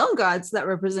lot of male gods that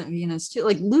represent Venus too,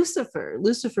 like Lucifer.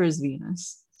 Lucifer is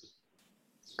Venus.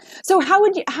 So how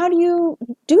do you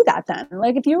do that then?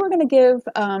 Like, if you were going to give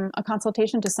a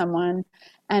consultation to someone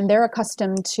and they're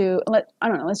accustomed to,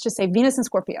 let's just say Venus and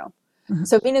Scorpio. Mm-hmm.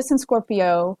 So Venus and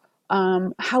Scorpio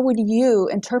How would you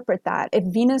interpret that? If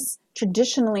Venus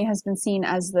traditionally has been seen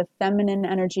as the feminine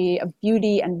energy of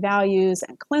beauty and values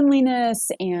and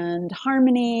cleanliness and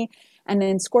harmony, and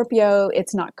in Scorpio,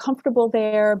 it's not comfortable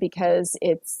there because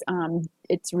it's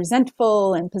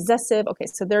resentful and possessive. Okay,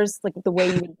 so there's like the way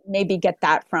you would maybe get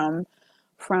that from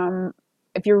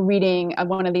if you're reading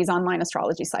one of these online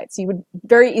astrology sites, you would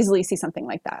very easily see something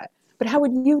like that. But how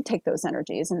would you take those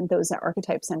energies and those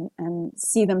archetypes and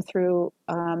see them through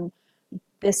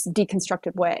this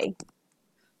deconstructed way?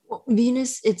 Well,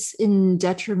 Venus, it's in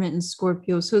detriment in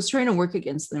Scorpio, so it's trying to work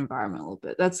against the environment a little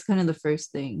bit. That's kind of the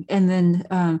first thing. And then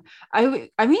I mean,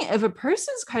 if a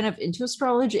person's kind of into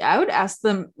astrology, I would ask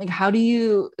them, like, how do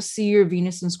you see your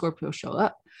Venus and Scorpio show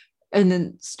up? And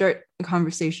then start a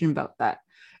conversation about that.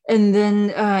 And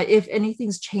then if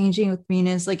anything's changing with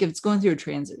Venus, like if it's going through a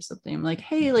transit or something, I'm like,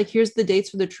 hey, like here's the dates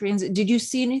for the transit. Did you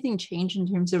see anything change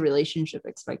in terms of relationship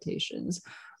expectations,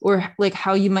 or like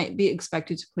how you might be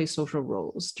expected to play social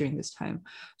roles during this time?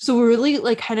 So we're really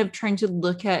like kind of trying to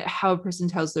look at how a person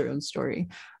tells their own story.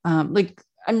 I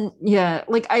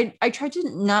try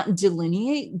to not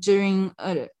delineate during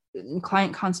a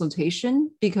client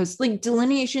consultation, because like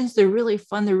delineations, they're really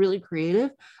fun, they're really creative.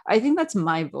 I think that's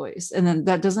my voice, and then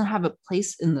that doesn't have a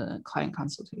place in the client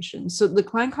consultation. So the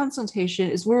client consultation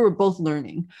is where we're both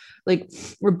learning, like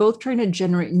we're both trying to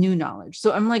generate new knowledge.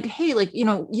 So I'm like, hey, like, you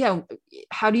know, yeah,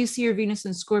 how do you see your Venus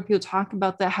and Scorpio? Talk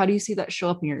about that. How do you see that show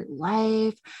up in your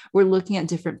life? We're looking at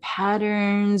different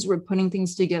patterns, we're putting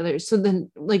things together, so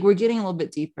then like we're getting a little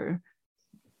bit deeper.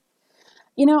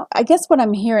 You know, I guess what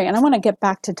I'm hearing, and I want to get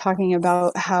back to talking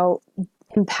about how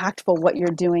impactful what you're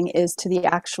doing is to the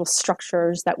actual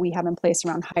structures that we have in place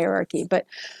around hierarchy. But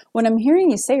what I'm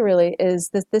hearing you say really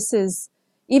is that this is,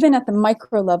 even at the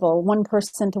micro level, one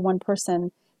person to one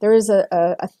person, there is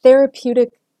a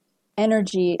therapeutic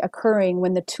energy occurring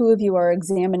when the two of you are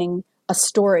examining a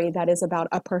story that is about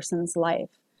a person's life.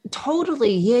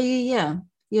 Totally. Yeah.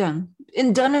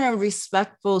 And done in a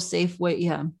respectful, safe way.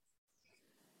 Yeah.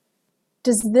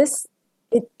 Does this,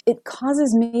 it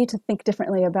causes me to think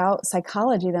differently about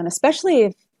psychology then,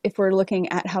 especially if we're looking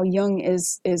at how Jung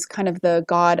is kind of the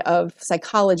god of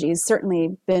psychology. He's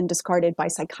certainly been discarded by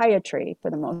psychiatry for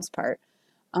the most part.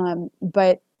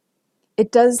 But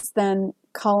it does then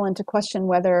call into question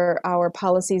whether our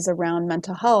policies around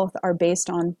mental health are based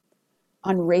on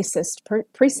racist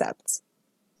precepts.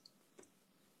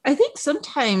 I think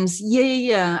sometimes,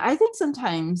 yeah. I think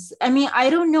sometimes. I mean, I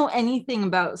don't know anything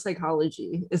about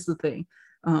psychology, is the thing.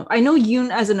 I know Yoon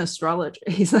as an astrologer.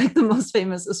 He's like the most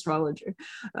famous astrologer.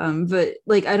 But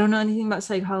like, I don't know anything about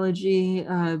psychology.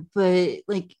 But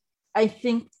like, I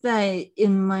think that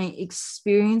in my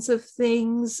experience of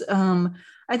things,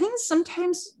 I think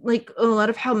sometimes like a lot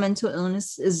of how mental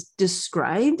illness is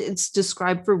described, it's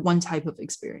described for one type of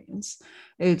experience.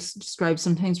 It's described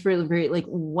sometimes for a very like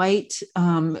white,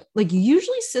 like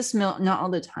usually cis male, not all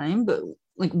the time, but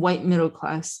like white middle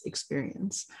class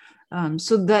experience.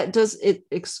 So that it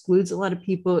excludes a lot of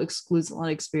people, excludes a lot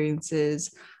of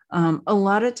experiences. A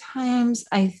lot of times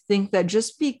I think that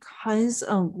just because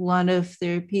a lot of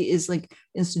therapy is like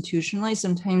institutionalized,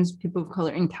 sometimes people of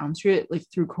color encounter it like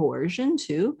through coercion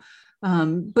too.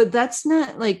 But that's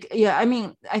not like, yeah, I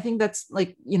mean, I think that's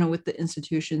like, you know, with the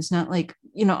institutions, not like,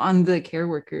 you know, on the care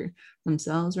worker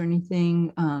themselves or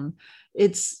anything.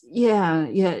 It's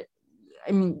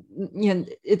I mean, yeah,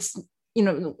 it's, you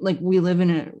know, like we live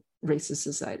in a racist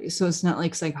society, so it's not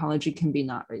like psychology can be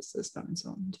not racist on its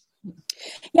own.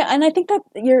 Yeah, and I think that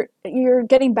you're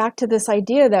getting back to this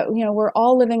idea that, you know, we're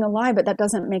all living a lie, but that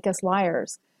doesn't make us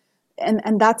liars,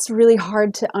 and that's really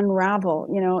hard to unravel,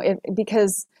 you know,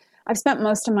 because I've spent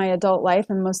most of my adult life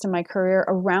and most of my career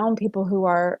around people who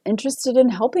are interested in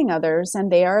helping others,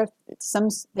 and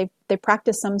they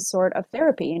practice some sort of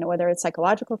therapy, you know, whether it's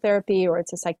psychological therapy or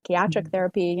it's a psychiatric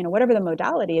therapy, you know, whatever the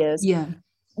modality is. Yeah.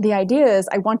 The idea is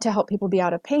I want to help people be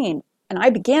out of pain, and I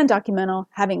began Documental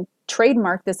having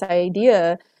trademarked this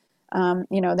idea,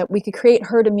 you know, that we could create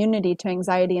herd immunity to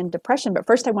anxiety and depression. But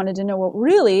first, I wanted to know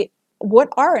what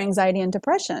are anxiety and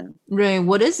depression? Right.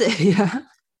 What is it? Yeah.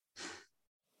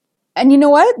 And you know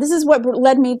what? This is what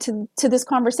led me to this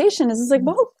conversation. Is it's like,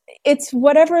 well, it's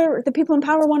whatever the people in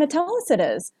power want to tell us it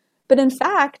is. But in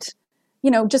fact,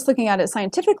 you know, just looking at it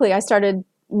scientifically, I started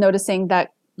noticing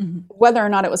that whether or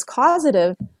not it was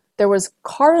causative, there was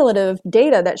correlative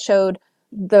data that showed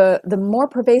the more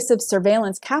pervasive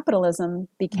surveillance capitalism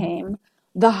became,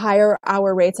 the higher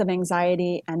our rates of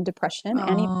anxiety and depression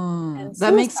and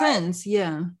that makes sense.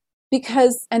 Yeah.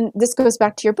 Because, and this goes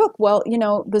back to your book, well, you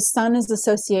know, the sun is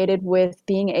associated with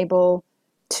being able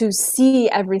to see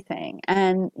everything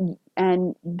and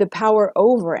the power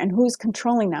over, and who's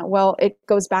controlling that? Well, it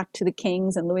goes back to the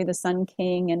kings and Louis the Sun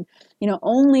King, and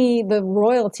only the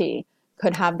royalty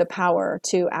could have the power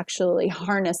to actually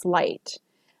harness light.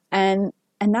 And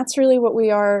that's really what we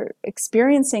are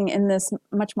experiencing in this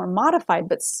much more modified,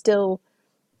 but still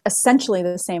essentially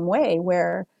the same way,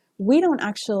 where we don't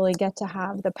actually get to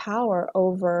have the power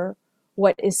over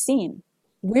what is seen.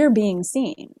 We're being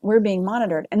seen, we're being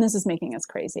monitored, and this is making us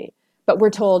crazy. But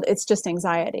we're told it's just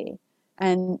anxiety,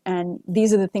 and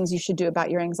these are the things you should do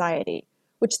about your anxiety,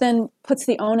 which then puts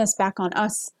the onus back on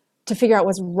us to figure out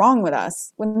what's wrong with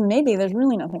us, when maybe there's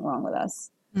really nothing wrong with us.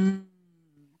 And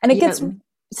it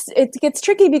gets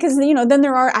tricky because then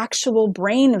there are actual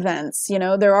brain events.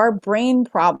 There are brain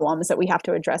problems that we have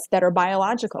to address that are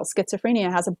biological.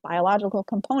 Schizophrenia has a biological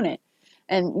component.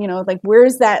 And, like,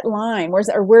 where's that line? Where's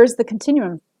the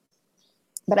continuum?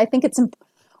 But I think it's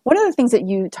one of the things that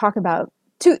you talk about,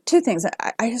 two things.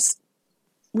 I just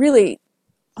really,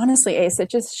 honestly, Ace, it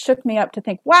just shook me up to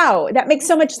think, wow, that makes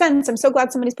so much sense. I'm so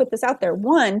glad somebody's put this out there.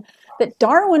 One, that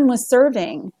Darwin was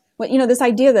serving, this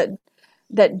idea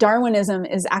that Darwinism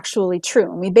is actually true.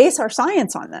 And we base our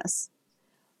science on this.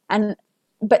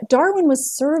 But Darwin was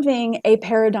serving a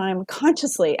paradigm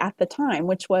consciously at the time,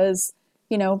 which was,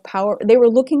 power. They were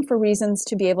looking for reasons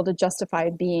to be able to justify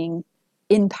being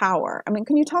in power. I mean,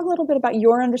 can you talk a little bit about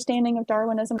your understanding of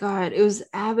Darwinism? God, it was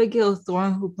Abigail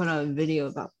Thorne who put out a video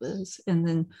about this. And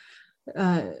then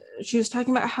she was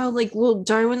talking about how,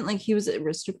 Darwin, he was an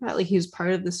aristocrat, he was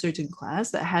part of this certain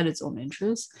class that had its own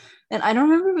interests. And I don't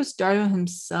remember if it was Darwin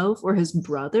himself or his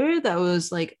brother that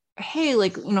was like, hey,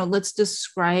 let's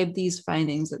describe these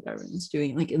findings that Darwin is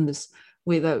doing, in this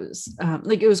way that was,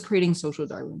 it was creating social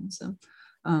Darwinism.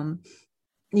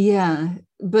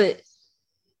 But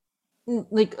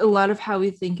a lot of how we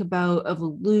think about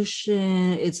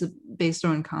evolution, it's based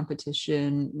on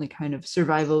competition, kind of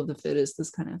survival of the fittest, this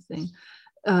kind of thing.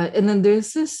 And then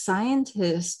there's this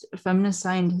scientist, a feminist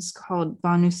scientist called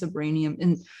Banu Subranium,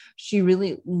 and she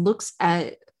really looks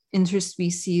at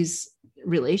interspecies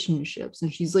relationships,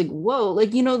 and she's like, whoa,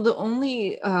 the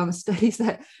only studies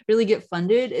that really get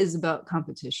funded is about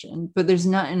competition, but there's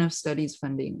not enough studies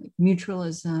funding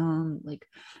mutualism,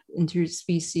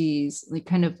 interspecies,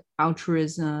 kind of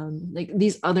altruism,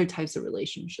 these other types of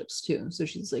relationships too. So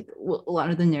she's like, well, a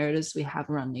lot of the narratives we have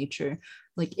around nature,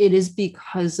 it is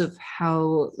because of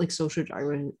how social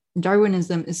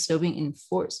Darwinism is still being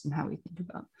enforced in how we think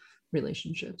about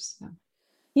relationships.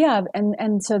 Yeah,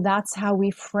 and so that's how we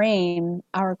frame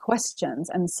our questions.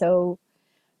 And so,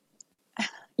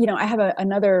 I have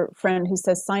another friend who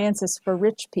says science is for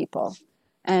rich people.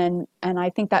 And I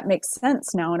think that makes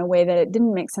sense now in a way that it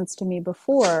didn't make sense to me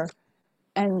before.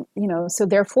 And, so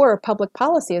therefore public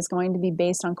policy is going to be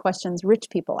based on questions rich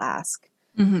people ask.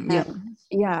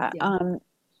 Mm-hmm,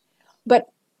 but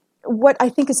what I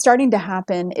think is starting to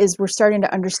happen is we're starting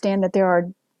to understand that there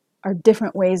are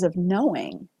different ways of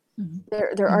knowing.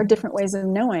 There are different ways of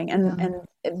knowing, and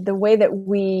the way that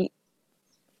we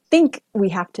think we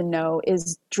have to know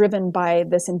is driven by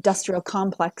this industrial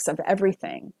complex of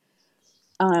everything.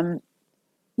 You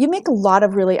make a lot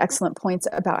of really excellent points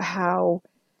about how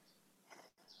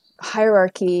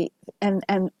hierarchy and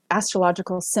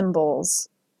astrological symbols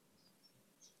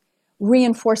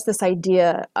reinforce this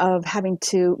idea of having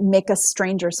to make us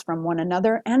strangers from one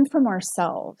another and from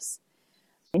ourselves.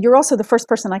 You're also the first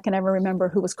person I can ever remember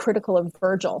who was critical of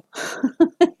Virgil,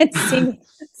 and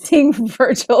seeing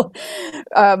Virgil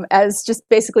as just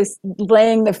basically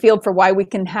laying the field for why we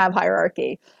can have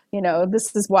hierarchy.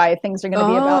 This is why things are going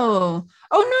to be about.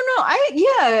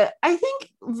 I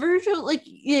think Virgil,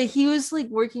 he was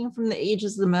working from the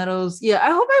ages of the metals.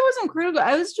 I hope I wasn't critical.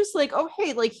 I was just like, oh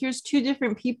hey, here's two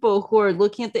different people who are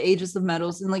looking at the ages of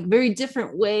metals in very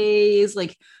different ways.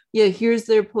 Here's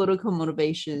their political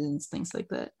motivations, things like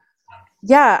that.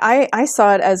 Yeah, I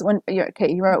saw it as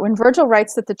you wrote, when Virgil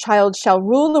writes that the child shall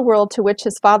rule the world to which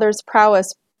his father's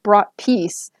prowess brought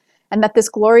peace, and that this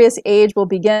glorious age will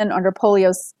begin under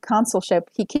Pollio's consulship,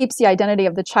 he keeps the identity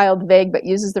of the child vague, but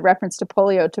uses the reference to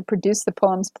Pollio to produce the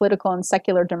poem's political and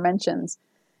secular dimensions.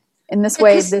 In this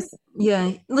way,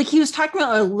 he was talking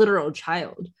about a literal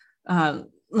child.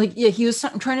 He was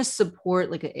trying to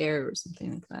support an heir or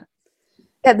something like that.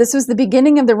 Yeah, this was the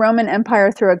beginning of the Roman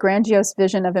Empire through a grandiose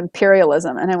vision of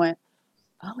imperialism. And I went,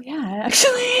 oh yeah,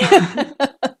 actually.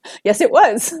 Yes, it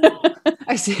was.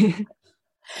 I see.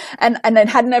 And it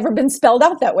hadn't ever been spelled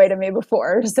out that way to me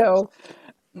before. So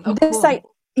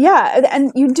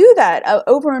and you do that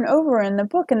over and over in the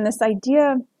book. And this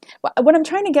idea, what I'm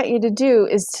trying to get you to do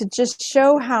is to just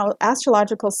show how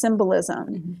astrological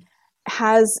symbolism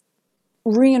has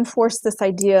reinforced this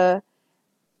idea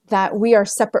that we are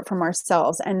separate from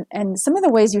ourselves. And some of the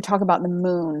ways you talk about the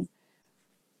moon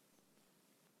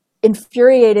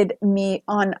infuriated me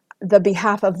on the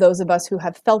behalf of those of us who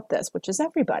have felt this, which is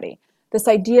everybody. This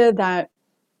idea that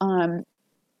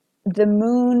the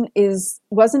moon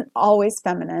wasn't always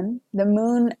feminine. The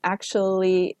moon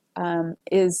actually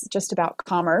is just about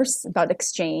commerce, about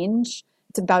exchange.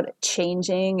 It's about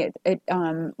changing. It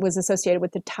was associated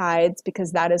with the tides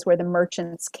because that is where the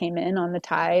merchants came in on the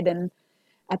tide and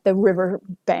at the river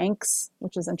banks,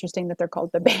 which is interesting that they're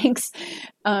called the banks.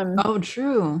 Oh,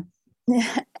 true.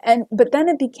 But then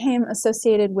it became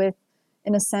associated with,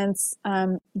 in a sense,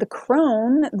 the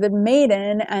crone, the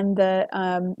maiden, and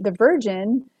the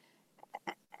virgin,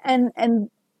 and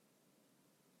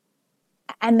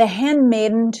the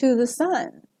handmaiden to the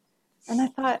sun. And I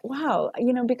thought, wow,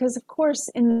 because of course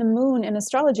in the moon in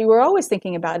astrology, we're always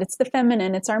thinking about it's the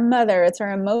feminine, it's our mother, it's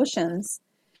our emotions.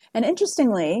 And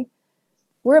interestingly,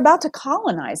 we're about to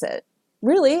colonize it.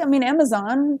 Really, I mean,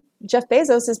 Amazon, Jeff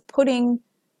Bezos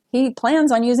he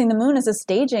plans on using the moon as a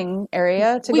staging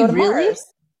area to go to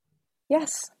Mars.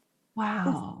 Yes.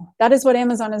 Wow. Yes. That is what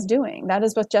Amazon is doing. That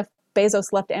is what Jeff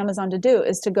Bezos left Amazon to do,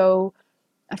 is to go,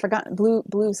 I forgot,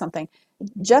 blue something.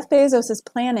 Jeff Bezos is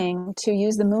planning to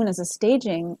use the moon as a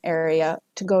staging area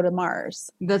to go to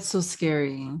Mars. That's so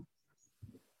scary.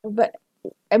 But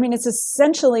I mean, it's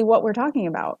essentially what we're talking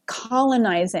about,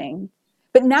 colonizing.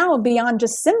 But now beyond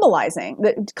just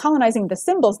colonizing the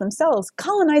symbols themselves,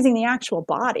 colonizing the actual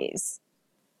bodies.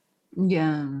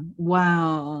 Yeah.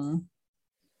 Wow.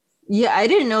 Yeah, I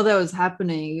didn't know that was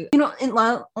happening. A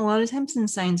lot of times in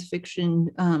science fiction,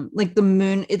 like the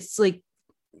moon, it's like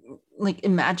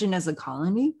imagined as a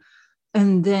colony,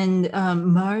 and then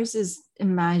Mars is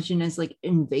imagined as like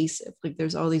invasive. Like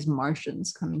there's all these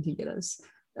Martians coming to get us.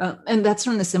 And that's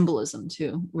from the symbolism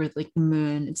too, where like the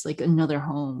moon, it's like another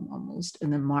home almost,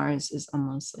 and then Mars is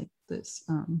almost like this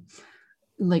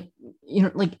like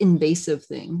invasive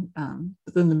thing,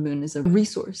 but then the moon is a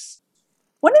resource.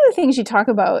 One of the things you talk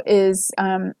about is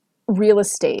real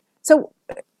estate. So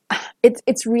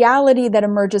it's reality that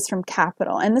emerges from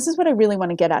capital, and this is what I really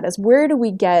want to get at: is where do we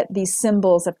get these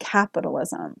symbols of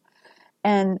capitalism,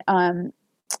 and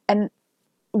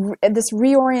this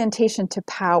reorientation to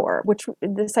power, which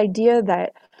this idea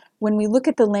that when we look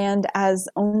at the land as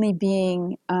only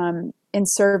being in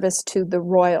service to the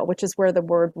royal, which is where the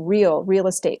word real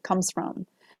estate comes from,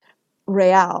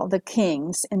 real, the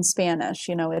king's in Spanish,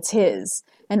 it's his,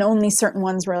 and only certain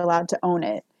ones were allowed to own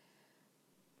it.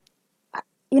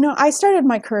 I started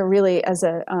my career really at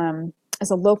a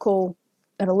local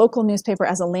newspaper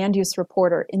as a land use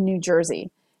reporter in New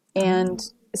Jersey, and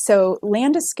so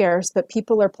land is scarce, but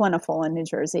people are plentiful in New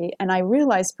Jersey. And I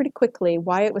realized pretty quickly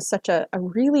why it was such a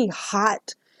really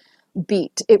hot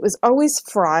beat. It was always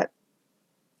fraught.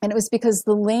 And it was because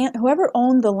whoever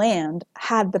owned the land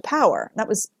had the power. That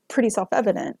was pretty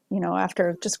self-evident.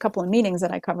 After just a couple of meetings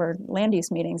that I covered, land use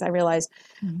meetings, I realized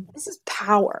this is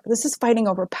power. This is fighting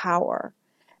over power.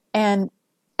 And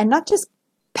not just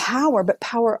power, but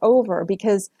power over,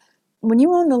 because when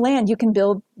you own the land, you can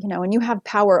build, and you have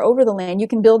power over the land, you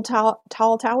can build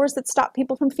tall towers that stop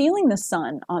people from feeling the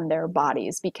sun on their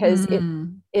bodies because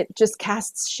it just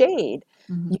casts shade.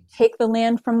 You take the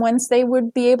land from whence they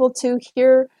would be able to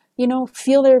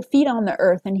feel their feet on the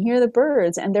earth and hear the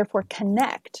birds and therefore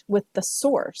connect with the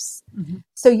source.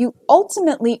 So you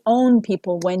ultimately own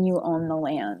people when you own the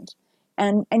land.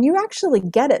 And you actually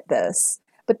get at this,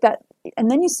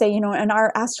 and then you say, and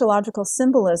our astrological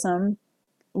symbolism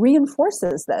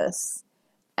reinforces this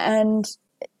and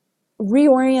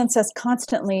reorients us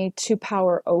constantly to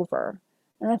power over.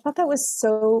 And I thought that was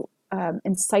so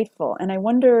insightful. And I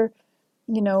wonder,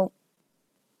 how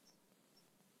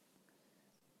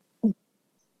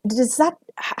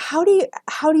do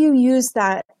you use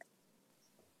that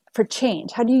for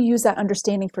change? How do you use that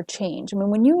understanding for change? I mean,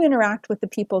 when you interact with the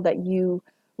people that you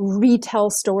retell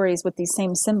stories with these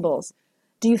same symbols,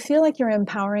 do you feel like you're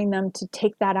empowering them to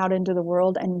take that out into the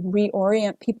world and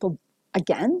reorient people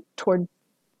again toward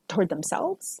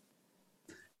themselves?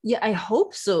 Yeah, I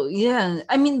hope so. Yeah.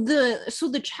 I mean,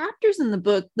 the chapters in the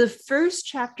book, the first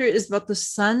chapter is about the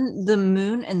sun, the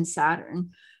moon, and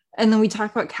Saturn. And then we talk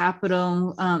about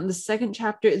capital. The second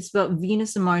chapter is about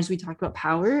Venus and Mars. We talk about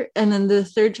power. And then the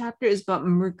third chapter is about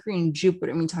Mercury and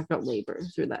Jupiter. And we talk about labor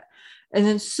through that. And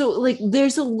then so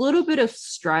there's a little bit of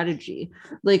strategy.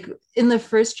 Like in the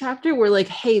first chapter, we're like,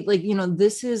 hey,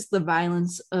 this is the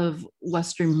violence of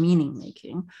Western meaning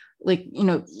making.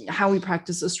 How we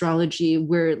practice astrology,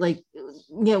 where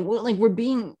we're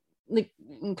being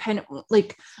kind of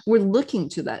like we're looking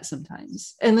to that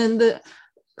sometimes. And then the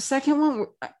second one,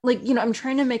 like, I'm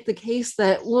trying to make the case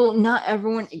that, well, not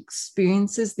everyone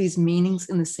experiences these meanings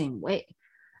in the same way.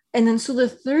 And then so the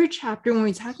third chapter, when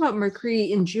we talk about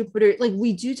Mercury and Jupiter, like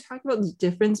we do talk about the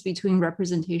difference between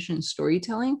representation and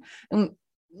storytelling, and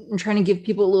I'm trying to give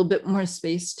people a little bit more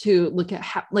space to look at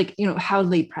how, like, how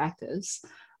they practice.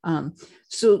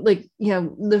 So like,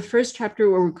 the first chapter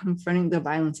where we're confronting the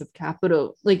violence of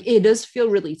capital, like it does feel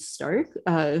really stark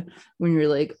when you're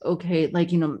like, okay,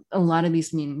 like, a lot of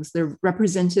these meanings, they're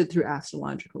represented through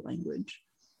astrological language.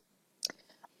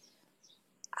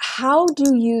 How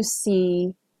do you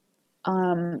see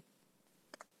the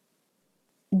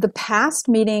past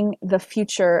meeting the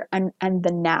future and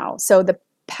the now? So the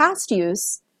past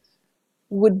use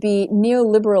would be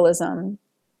neoliberalism.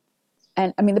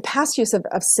 And I mean, the past use of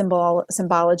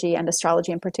symbology and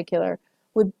astrology in particular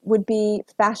would be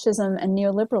fascism and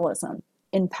neoliberalism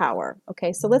in power.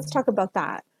 Okay, so let's talk about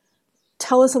that.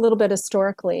 Tell us a little bit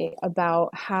historically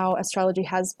about how astrology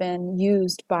has been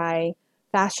used by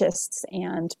fascists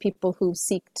and people who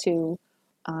seek to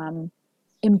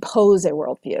impose a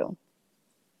worldview.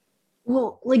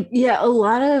 Well, like, yeah, a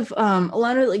lot of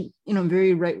like,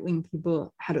 very right-wing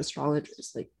people had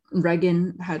astrologers. Like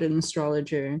Reagan had an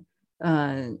astrologer.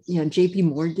 JP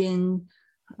Morgan.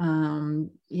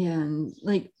 And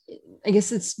like, I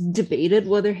guess it's debated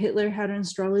whether Hitler had an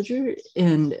astrologer,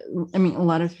 and I mean, a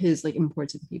lot of his like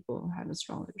important people had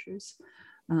astrologers.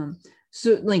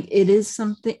 So like, it is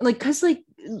something like, because like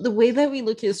the way that we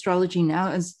look at astrology now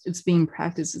as it's being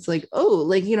practiced, it's like, oh,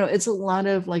 like, it's a lot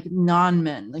of like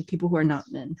non-men, like people who are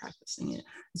not men practicing it.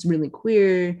 It's really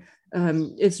queer.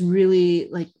 It's really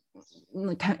like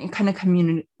kind of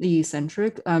community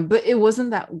centric, but it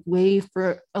wasn't that way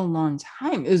for a long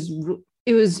time.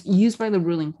 It was used by the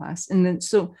ruling class, and then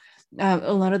so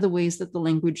a lot of the ways that the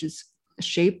language is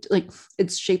shaped, like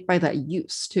it's shaped by that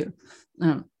use too.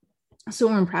 So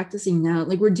when we're practicing now,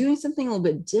 like we're doing something a little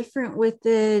bit different with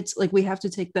it. Like we have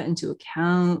to take that into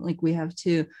account. Like we have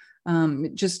to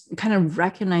just kind of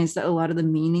recognize that a lot of the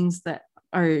meanings that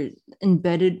are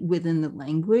embedded within the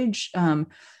language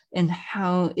and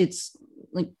how it's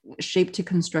like shaped to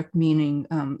construct meaning.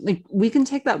 Like we can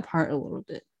take that part a little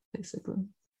bit, basically.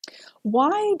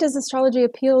 Why does astrology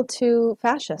appeal to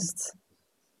fascists?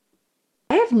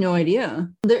 I have no idea.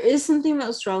 There is something about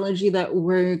astrology that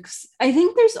works. I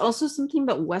think there's also something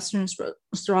about Western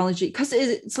astrology, because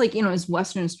it's like, it's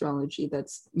Western astrology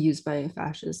that's used by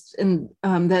fascists, and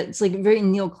that's like very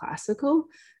neoclassical,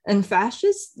 and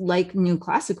fascists like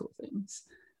neoclassical things.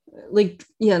 Like,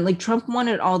 yeah, like Trump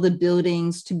wanted all the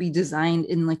buildings to be designed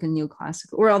in like a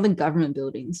neoclassical, or all the government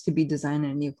buildings to be designed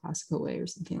in a neoclassical way or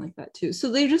something like that too. So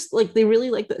they just like, they really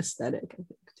like the aesthetic, I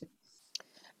think, too.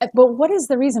 But what is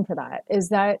the reason for that? Is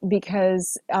that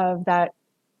because of that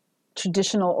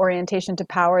traditional orientation to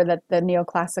power that the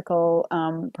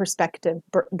neoclassical perspective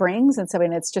brings? And so, I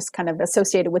mean, it's just kind of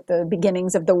associated with the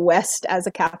beginnings of the West as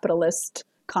a capitalist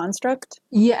construct?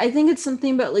 Yeah, I think it's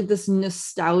something about like this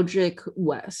nostalgic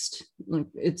West. Like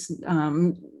it's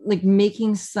like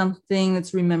making something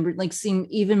that's remembered like seem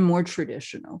even more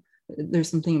traditional. There's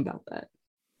something about that.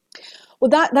 Well,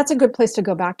 that's a good place to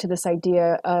go back to this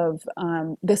idea of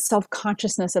this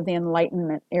self-consciousness of the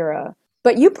Enlightenment era.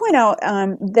 But you point out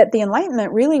that the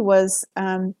Enlightenment really was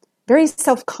very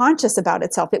self-conscious about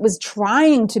itself. It was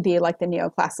trying to be like the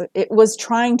neoclassic. It was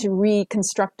trying to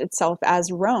reconstruct itself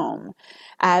as Rome,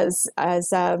 as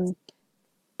the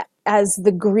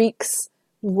Greeks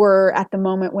were at the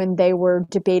moment when they were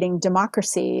debating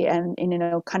democracy and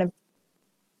kind of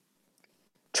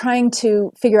trying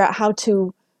to figure out how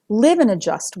to live in a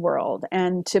just world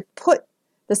and to put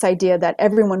this idea that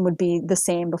everyone would be the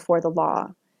same before the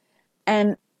law.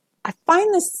 And I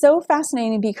find this so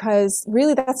fascinating because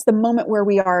really that's the moment where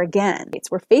we are again.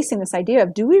 We're facing this idea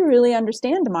of, do we really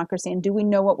understand democracy, and do we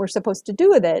know what we're supposed to do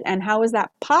with it? And how is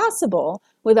that possible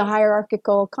with a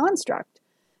hierarchical construct?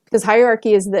 Because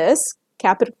hierarchy is this,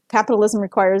 capitalism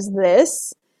requires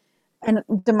this, and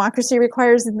democracy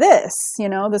requires this,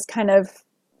 this kind of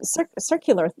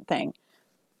circular thing.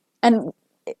 And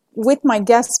with my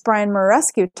guest, Brian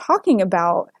Morescu, talking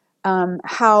about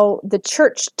how the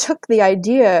church took the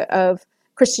idea of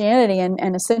Christianity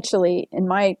and essentially, in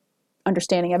my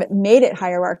understanding of it, made it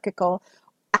hierarchical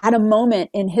at a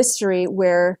moment in history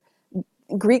where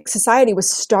Greek society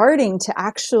was starting to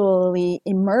actually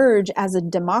emerge as a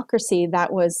democracy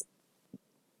that was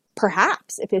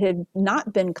perhaps, if it had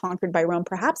not been conquered by Rome,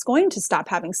 perhaps going to stop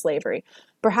having slavery,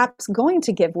 perhaps going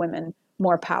to give women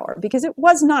more power, because it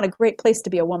was not a great place to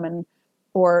be a woman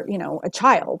or, a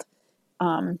child.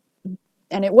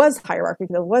 and it was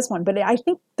hierarchical, it was one, but I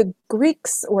think the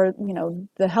Greeks, or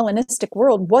the Hellenistic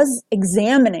world, was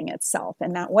examining itself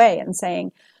in that way and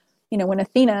saying, when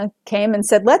Athena came and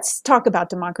said, let's talk about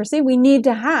democracy, we need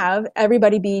to have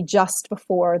everybody be just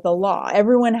before the law.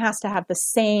 Everyone has to have the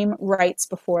same rights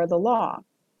before the law.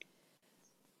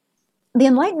 The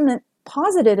Enlightenment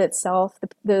posited itself,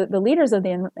 the leaders of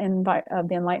the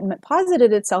Enlightenment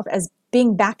posited itself as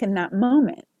being back in that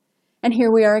moment. And here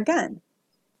we are again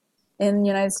in the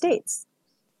United States,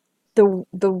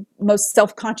 the most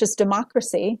self-conscious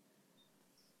democracy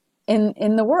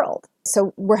in the world.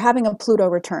 So we're having a Pluto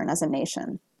return as a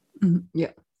nation. Mm-hmm.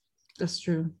 Yeah, that's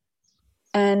true.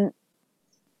 And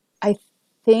I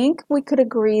think we could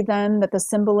agree then that the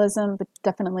symbolism, but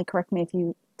definitely correct me if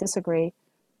you disagree,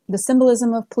 the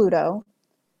symbolism of Pluto,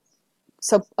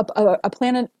 so a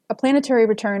planetary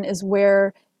return is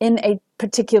where in a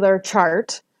particular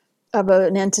chart of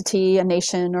an entity, a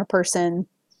nation or person,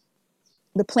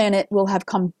 the planet will have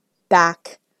come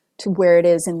back to where it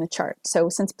is in the chart. So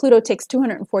since Pluto takes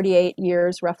 248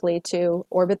 years roughly to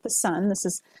orbit the sun, this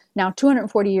is now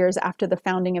 240 years after the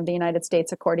founding of the United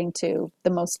States, according to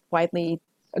the most widely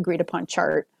agreed upon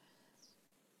chart,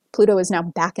 Pluto is now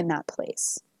back in that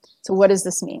place. So what does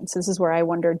this mean? So this is where I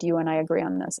wonder, do you and I agree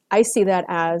on this? I see that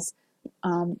as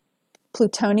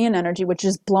Plutonian energy, which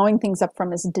is blowing things up from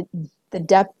the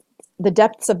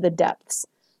depths of the depths.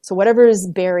 So whatever is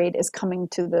buried is coming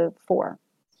to the fore.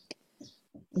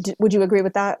 Would you agree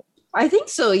with that? I think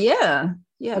so. Yeah.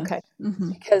 Yeah. Okay.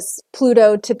 Mm-hmm. Because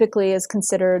Pluto typically is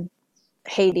considered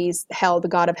Hades, hell, the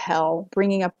god of hell,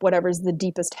 bringing up whatever's the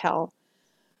deepest hell.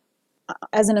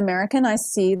 As an American, I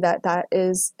see that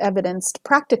is evidenced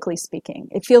practically speaking.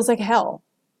 It feels like hell.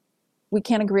 We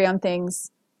can't agree on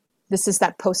things. This is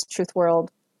that post-truth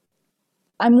world.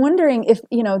 I'm wondering if,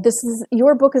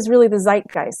 your book is really the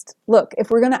zeitgeist. Look, if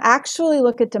we're going to actually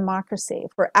look at democracy,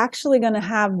 if we're actually going to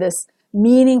have this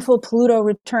meaningful Pluto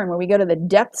return where we go to the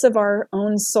depths of our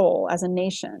own soul as a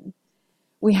nation,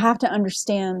 we have to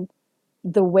understand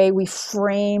the way we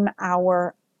frame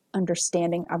our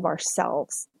understanding of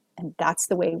ourselves. And that's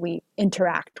the way we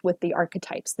interact with the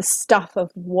archetypes, the stuff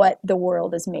of what the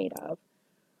world is made of.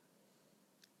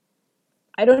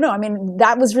 I don't know. I mean,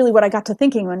 that was really what I got to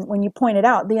thinking when you pointed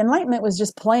out the Enlightenment was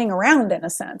just playing around in a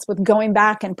sense with going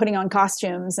back and putting on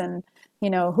costumes. And,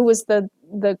 who was the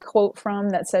quote from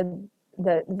that said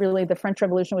that really the French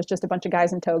Revolution was just a bunch of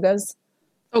guys in togas?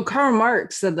 Oh, Karl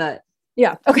Marx said that.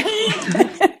 Yeah. Okay.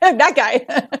 That guy.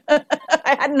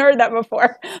 I hadn't heard that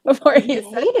before he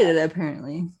hated it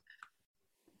apparently.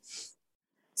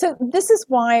 So this is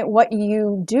why what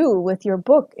you do with your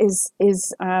book is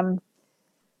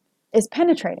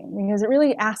penetrating, because it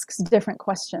really asks different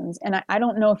questions. And I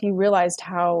don't know if you realized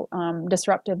how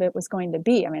disruptive it was going to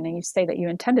be. I mean, you say that you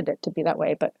intended it to be that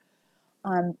way, but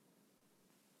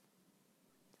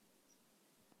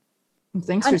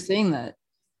thanks for saying that.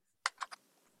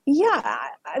 Yeah,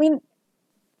 I mean,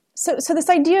 so this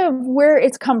idea of where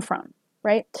it's come from,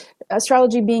 right?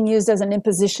 Astrology being used as an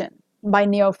imposition by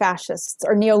neo-fascists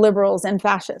or neoliberals and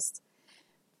fascists.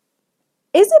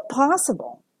 Is it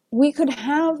possible we could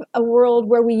have a world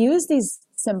where we use these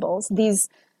symbols, these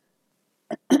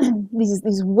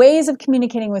ways of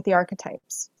communicating with the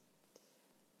archetypes,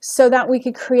 so that we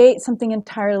could create something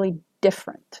entirely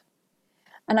different?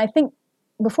 And I think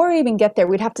before we even get there,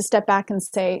 we'd have to step back and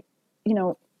say,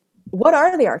 what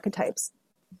are the archetypes?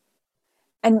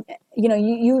 And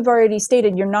you've already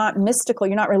stated you're not mystical,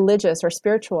 you're not religious or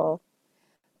spiritual,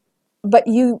 but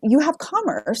you have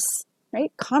commerce,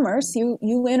 right? Commerce,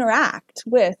 you interact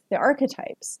with the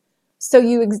archetypes. So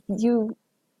you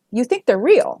think they're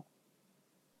real.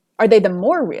 Are they the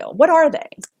more real? What are they?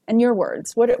 In your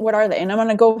words, what are they? And I'm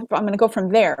gonna go from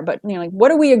there. But what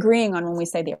are we agreeing on when we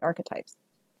say the archetypes?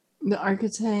 The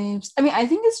archetypes. I mean, I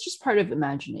think it's just part of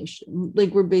imagination.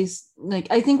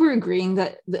 I think we're agreeing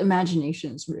that the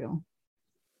imagination is real.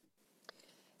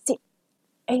 See,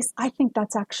 Ace, I think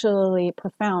that's actually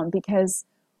profound, because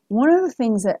one of the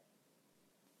things that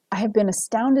I have been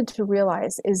astounded to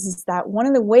realize is that one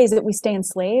of the ways that we stay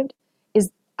enslaved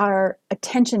is our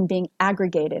attention being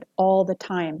aggregated all the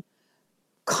time,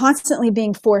 constantly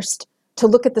being forced to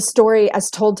look at the story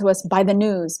as told to us by the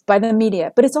news, by the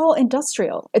media, but it's all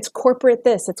industrial. It's corporate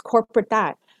this, it's corporate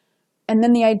that. And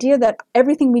then the idea that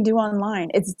everything we do online,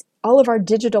 it's all of our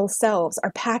digital selves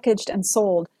are packaged and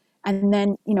sold. And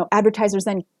then, advertisers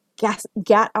then grasp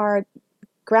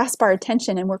our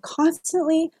attention, and we're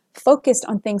constantly focused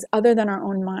on things other than our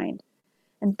own mind.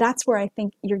 And that's where I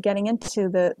think you're getting into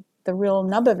the real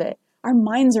nub of it. Our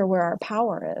minds are where our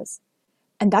power is.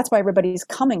 And that's why everybody's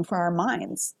coming for our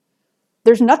minds.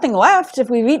 there's nothing left. If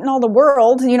we've eaten all the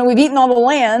world, we've eaten all the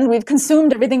land, we've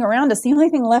consumed everything around us. The only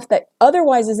thing left that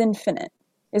otherwise is infinite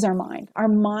is our mind. Our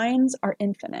minds are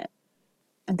infinite.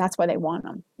 And that's why they want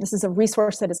them. This is a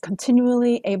resource that is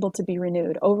continually able to be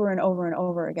renewed over and over and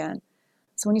over again.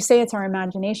 So when you say it's our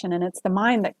imagination and it's the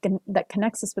mind that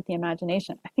connects us with the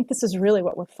imagination, I think this is really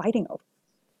what we're fighting over.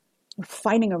 We're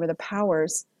fighting over the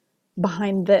powers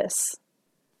behind this.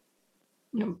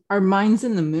 Our mind's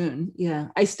in the moon. Yeah.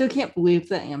 I still can't believe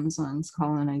that Amazon's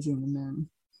colonizing the moon.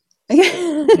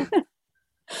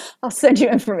 I'll send you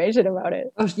information about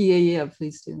it. Oh, yeah,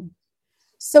 please do.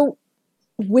 So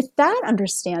with that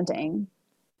understanding,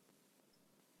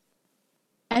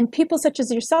 and people such as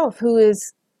yourself who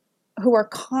are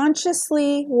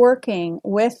consciously working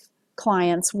with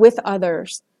clients, with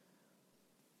others,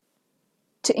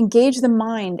 to engage the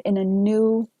mind in a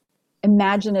new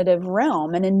imaginative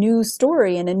realm and a new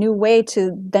story and a new way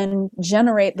to then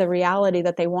generate the reality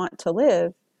that they want to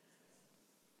live,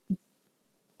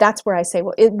 that's where I say,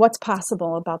 well, what's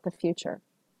possible about the future?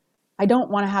 I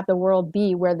don't want to have the world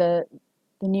be where the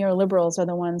neoliberals are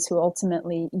the ones who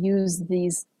ultimately use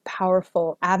these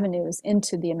powerful avenues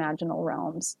into the imaginal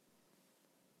realms,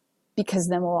 because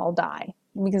then we'll all die,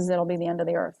 because it'll be the end of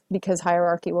the earth, because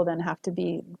hierarchy will then have to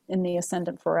be in the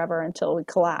ascendant forever until we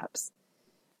collapse.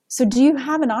 So do you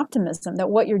have an optimism that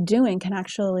what you're doing can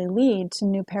actually lead to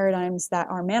new paradigms that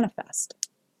are manifest?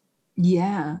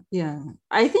 Yeah.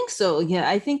 I think so. Yeah,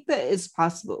 I think that it's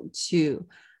possible to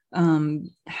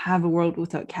have a world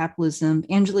without capitalism.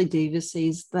 Angela Davis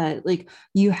says that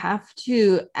you have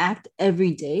to act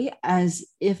every day as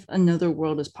if another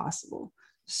world is possible.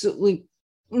 So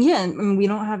yeah, I mean, we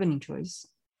don't have any choice.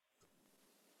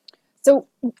 So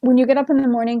when you get up in the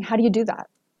morning, how do you do that?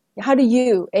 How do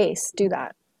you, Ace, do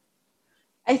that?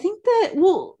 I think that,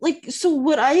 so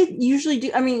what I usually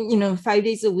do, I mean, 5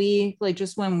 days a week,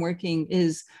 just when I'm working,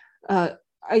 is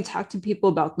I talk to people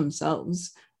about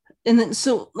themselves. And then,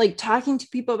 so talking to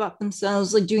people about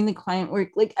themselves, doing the client work,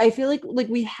 I feel like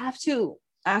we have to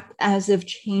act as if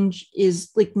change is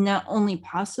not only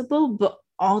possible, but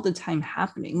all the time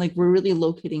happening. We're really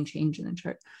locating change in the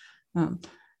chart.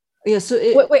 Yeah. So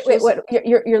wait.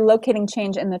 You're locating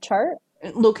change in the chart?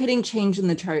 Locating change in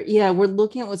the chart. Yeah, we're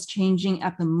looking at what's changing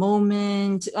at the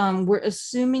moment. We're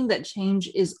assuming that change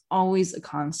is always a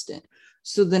constant.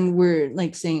 So then we're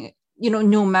saying,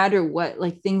 no matter what,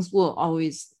 things will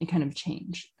always kind of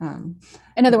change.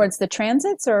 In other words, the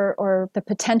transits or the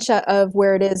potentia of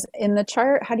where it is in the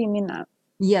chart? How do you mean that?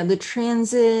 Yeah, the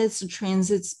transits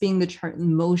being the chart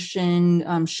in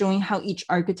motion, showing how each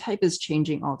archetype is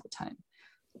changing all the time.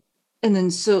 And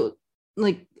then so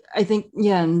I think,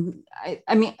 yeah,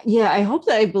 I mean, yeah, I hope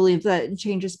that I believe that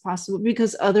change is possible,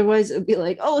 because otherwise it would be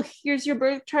oh, here's your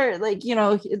birth chart.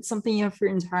 It's something you have for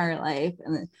your entire life.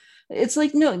 And then it's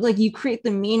no, you create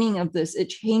the meaning of this. It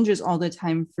changes all the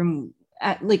time from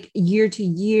year to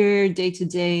year, day to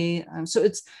day. So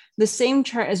it's the same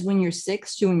chart as when you're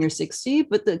 6 to when you're 60,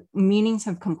 but the meanings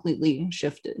have completely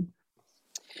shifted.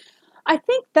 I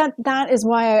think that is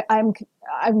why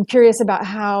I'm curious about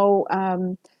how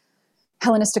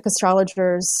Hellenistic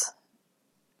astrologers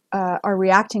are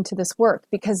reacting to this work,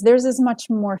 because theirs is much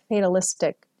more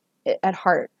fatalistic at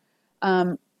heart.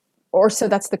 Or so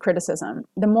that's the criticism.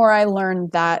 The more I learn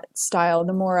that style,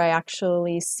 the more I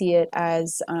actually see it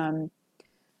as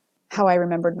how I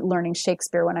remembered learning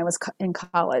Shakespeare when I was in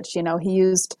college. He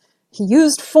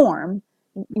used form.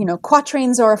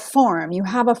 Quatrains are a form. You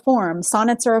have a form.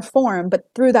 Sonnets are a form, but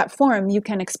through that form, you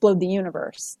can explode the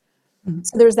universe. Mm-hmm.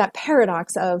 So there's that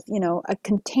paradox of, a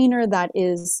container that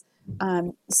is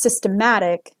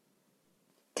systematic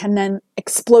can then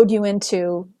explode you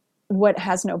into what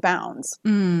has no bounds.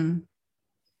 Mm.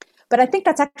 But I think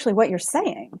that's actually what you're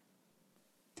saying.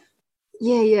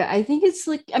 Yeah. I think it's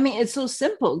it's so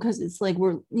simple, because it's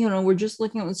we're just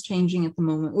looking at what's changing at the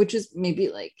moment, which is maybe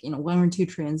 1 or 2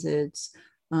 transits.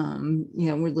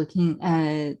 We're looking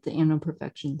at the annual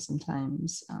perfection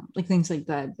sometimes, things like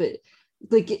that. But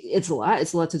it's a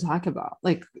lot to talk about.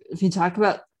 If you talk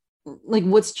about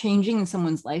what's changing in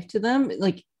someone's life to them,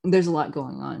 there's a lot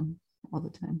going on all the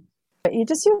time. You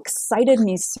excited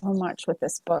me so much with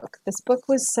this book. This book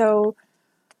was so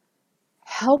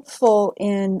helpful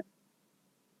in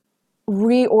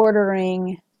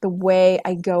reordering the way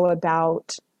I go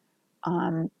about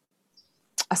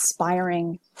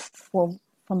aspiring for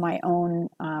my own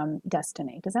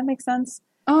destiny. Does that make sense?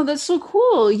 Oh, that's so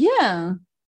cool. Yeah.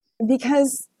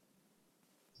 Because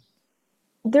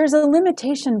there's a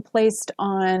limitation placed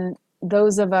on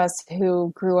those of us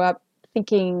who grew up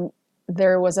thinking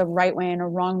there was a right way and a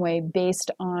wrong way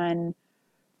based on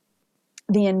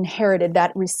the inherited,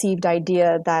 that received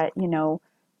idea that, you know,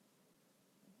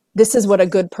 this is what a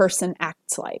good person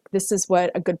acts like. This is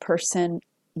what a good person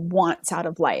wants out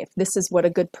of life. This is what a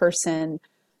good person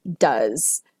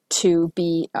does to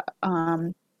be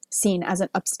seen as an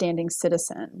upstanding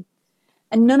citizen.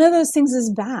 And none of those things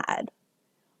is bad,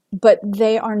 but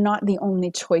they are not the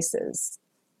only choices.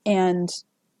 And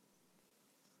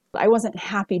I wasn't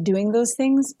happy doing those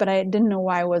things, but I didn't know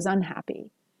why I was unhappy.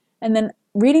 And then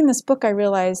reading this book, I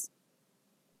realized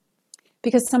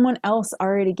because someone else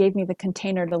already gave me the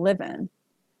container to live in,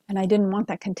 and I didn't want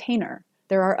that container.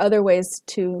 There are other ways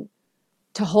to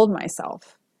hold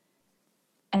myself.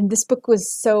 And this book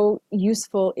was so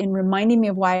useful in reminding me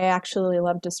of why I actually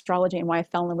loved astrology and why I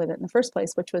fell in love with it in the first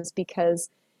place, which was because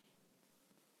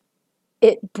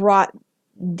it brought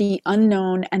the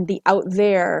unknown and the out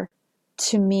there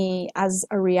to me as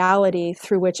a reality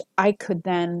through which I could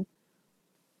then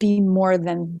be more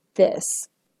than this.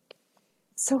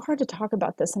 It's so hard to talk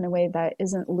about this in a way that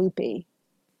isn't loopy.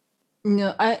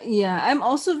 No, I'm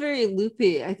also very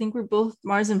loopy. I think we're both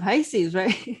Mars and Pisces,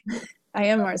 right? I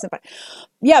am Mars and Pisces.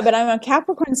 Yeah, but I'm a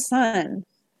Capricorn sun.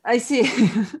 I see.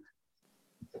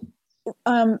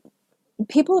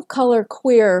 People of color,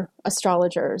 queer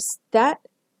astrologers, that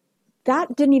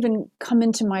didn't even come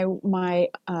into my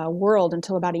world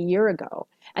until about a year ago.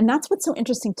 And that's what's so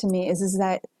interesting to me is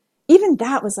that even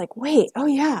that was like, wait, oh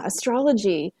yeah,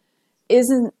 astrology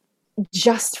isn't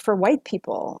just for white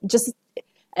people.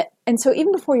 And so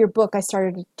even before your book, I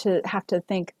started to have to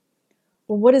think,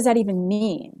 well, what does that even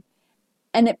mean?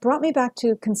 And it brought me back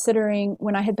to considering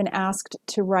when I had been asked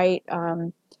to write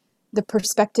the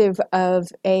perspective of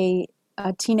a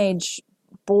teenage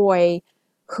boy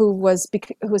who was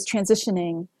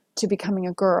transitioning to becoming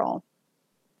a girl.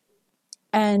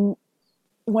 And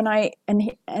when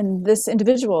and this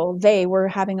individual, they were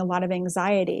having a lot of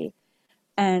anxiety,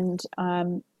 and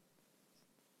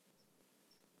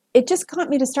it just got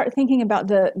me to start thinking about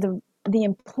the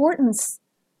importance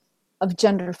of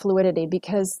gender fluidity,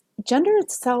 because gender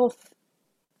itself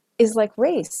is like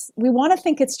race. We want to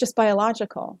think it's just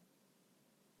biological,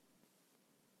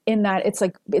 in that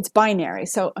it's binary.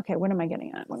 So, okay, what am I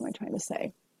getting at? What am I trying to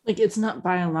say? Like, it's not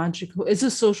biological. It's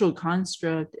a social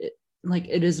construct.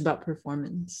 It is about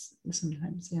performance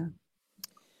sometimes. Yeah.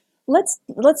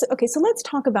 Okay, so let's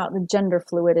talk about the gender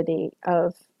fluidity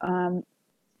of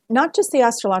not just the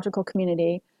astrological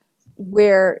community,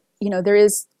 where, you know, there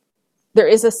is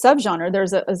a subgenre.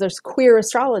 There's queer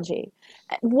astrology.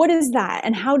 What is that,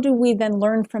 and how do we then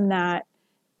learn from that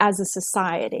as a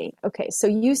society? Okay, so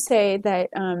you say that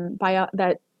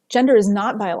that gender is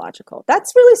not biological.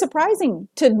 That's really surprising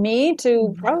to me,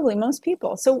 to probably most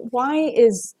people. So why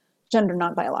is gender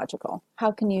not biological?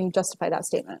 How can you justify that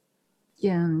statement?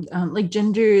 Yeah, like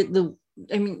gender,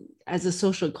 as a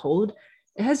social code,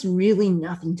 it has really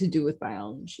nothing to do with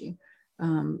biology.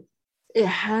 It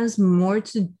has more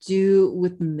to do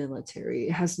with the military.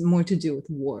 It has more to do with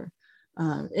war.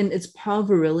 And it's Paul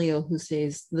Virilio who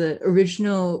says the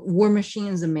original war machine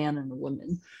is a man and a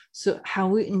woman. So how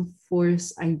we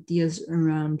enforce ideas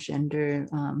around gender,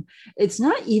 it's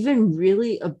not even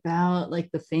really about like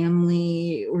the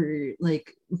family or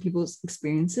like people's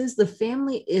experiences. The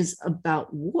family is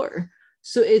about war.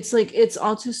 So it's like, it's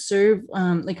all to serve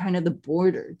like kind of the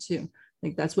border too.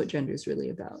 Like that's what gender is really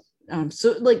about.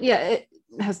 So like, yeah, it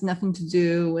has nothing to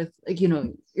do with like, you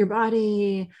know, your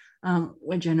body,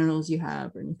 what genitals you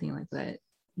have or anything like that.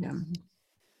 Yeah.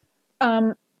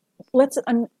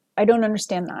 I don't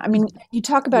understand that. I mean, you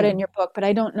talk about it in your book, but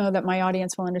I don't know that my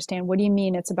audience will understand. What do you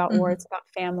mean it's about war? It's about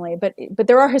family, but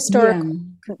there are historical.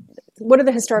 What are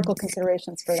the historical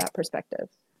considerations for that perspective?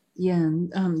 Yeah,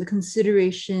 the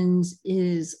considerations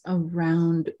is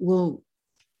around, well,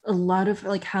 a lot of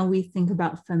like how we think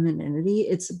about femininity.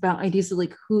 It's about ideas of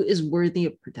like who is worthy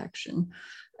of protection.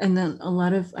 And then a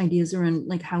lot of ideas around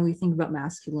like how we think about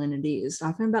masculinity is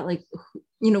often about like,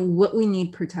 you know, what we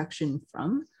need protection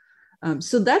from.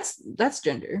 So that's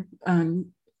gender.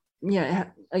 Again,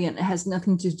 it has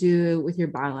nothing to do with your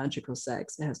biological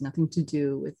sex. It has nothing to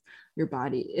do with your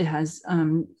body. It has,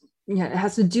 it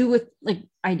has to do with like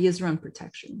ideas around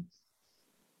protection.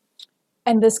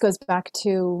 And this goes back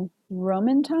to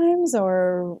Roman times,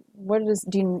 or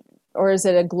or is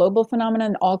it a global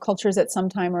phenomenon? All cultures at some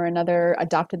time or another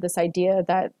adopted this idea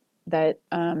that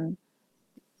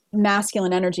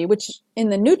masculine energy, which in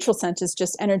the neutral sense is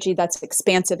just energy that's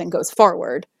expansive and goes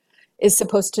forward, is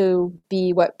supposed to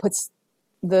be what puts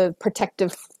the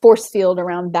protective force field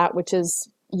around that which is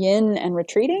yin and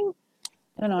retreating.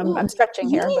 I don't know. I'm Well, stretching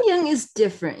yin here, and but yang is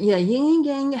different. Yeah, yin and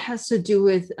yang has to do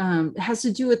with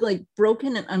like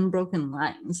broken and unbroken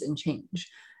lines and change.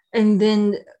 And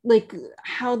then like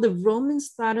how the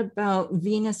Romans thought about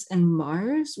Venus and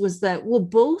Mars was that, well,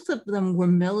 both of them were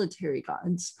military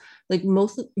gods. Like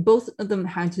both of them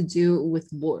had to do with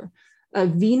war.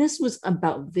 Venus was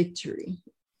about victory,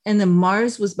 and then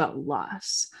Mars was about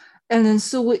loss. And then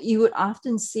so what you would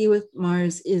often see with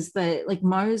Mars is that like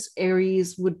Mars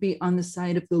Aries would be on the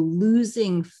side of the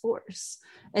losing force.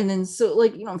 And then so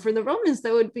like, you know, for the Romans,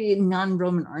 that would be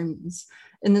non-Roman armies.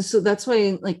 And then, so that's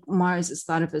why like Mars is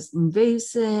thought of as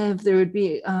invasive. There would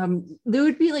be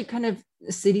like kind of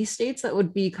city states that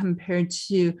would be compared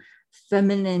to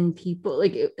feminine people,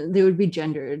 like they would be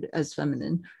gendered as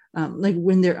feminine, like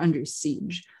when they're under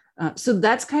siege. So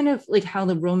that's kind of like how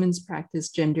the Romans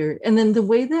practiced gender. And then the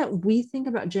way that we think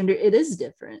about gender, it is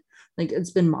different. Like it's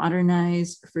been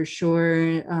modernized for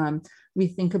sure. We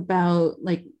think about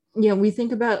like, yeah, we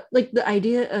think about like the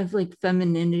idea of like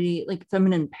femininity, like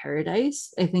feminine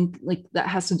paradise. I think like that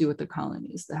has to do with the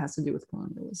colonies, that has to do with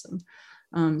colonialism.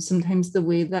 Sometimes the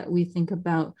way that we think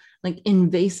about like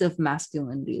invasive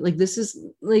masculinity, like this is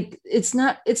like it's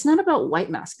not about white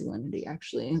masculinity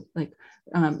actually. Like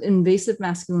invasive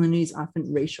masculinity is often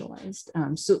racialized.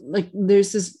 So like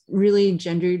there's this really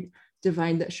gendered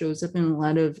divide that shows up in a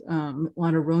lot of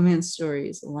romance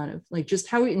stories, a lot of like just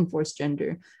how we enforce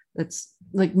gender. That's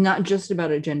like not just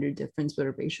about a gender difference, but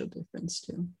a racial difference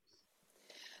too.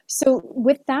 so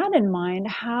with that in mind,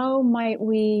 how might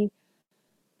we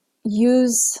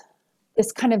use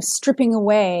this kind of stripping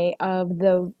away of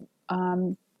the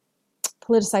um,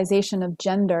 politicization of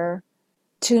gender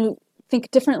to think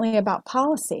differently about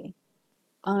policy?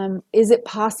 Is it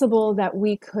possible that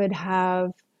we could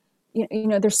have,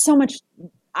 there's so much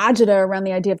agita around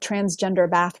the idea of transgender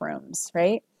bathrooms,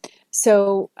 right?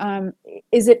 So,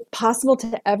 is it possible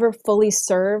to ever fully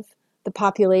serve the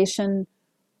population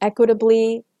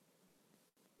equitably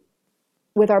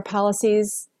with our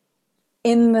policies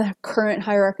in the current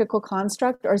hierarchical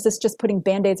construct, or is this just putting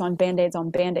band-aids on band-aids on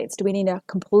band-aids? Do we need a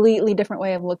completely different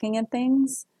way of looking at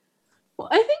things? Well,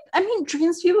 I mean,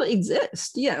 trans people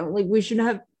exist. Yeah, like we should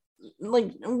have,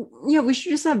 like, yeah, we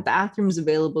should just have bathrooms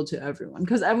available to everyone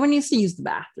because everyone needs to use the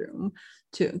bathroom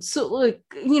too. So, like,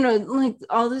 you know, like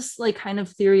all this, like, kind of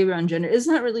theory around gender is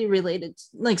not really related,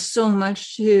 like, so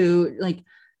much to like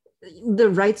the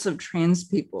rights of trans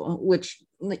people, which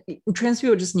like trans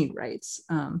people just need rights.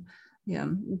 Yeah,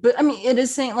 but I mean, it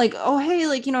is saying like, oh, hey,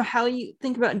 like, you know, how you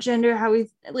think about gender, how we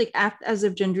like act as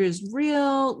if gender is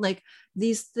real, like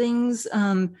these things.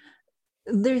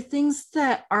 They're things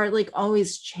that are like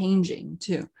always changing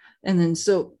too. And then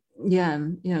so yeah,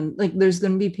 like there's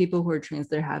going to be people who are trans.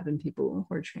 There have been people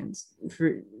who are trans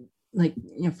for like,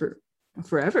 you know, for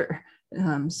forever.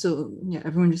 So yeah,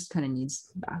 everyone just kind of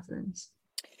needs bathrooms.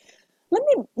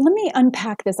 Let me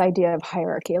unpack this idea of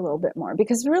hierarchy a little bit more,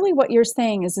 because really what you're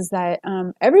saying is that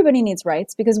everybody needs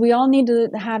rights because we all need to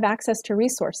have access to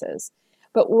resources.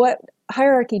 But what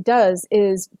hierarchy does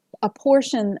is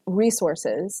apportion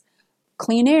resources: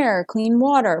 clean air, clean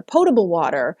water, potable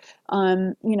water,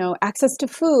 access to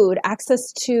food,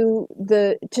 access to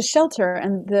shelter,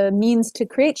 and the means to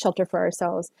create shelter for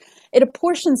ourselves. It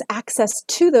apportions access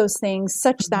to those things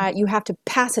such that you have to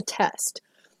pass a test.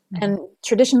 And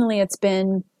traditionally it's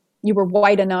been you were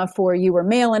white enough or you were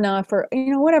male enough, or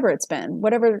whatever it's been,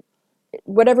 whatever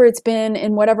it's been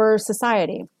in whatever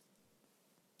society.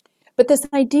 But this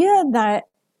idea that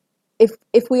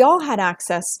if we all had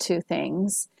access to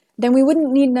things, then we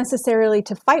wouldn't need necessarily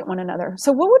to fight one another.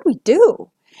 So what would we do?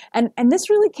 And this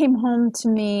really came home to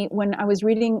me when I was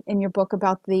reading in your book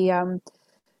about the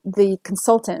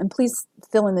consultant. And please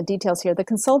fill in the details here. The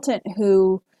consultant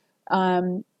who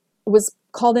was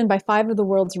called in by 5 of the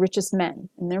world's richest men,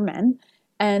 and they're men,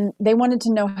 and they wanted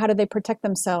to know how do they protect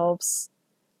themselves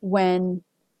when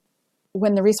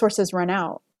the resources run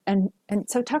out. And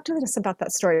so talk to us about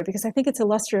that story, because I think it's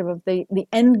illustrative of the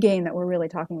end game that we're really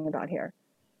talking about here.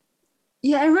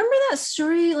 Yeah, I remember that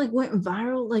story like went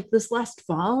viral like this last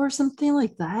fall or something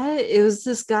like that. It was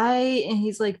this guy and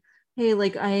he's like, hey,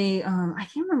 like I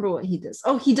can't remember what he does.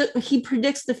 Oh, he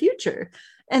predicts the future.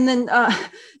 And then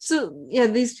so yeah,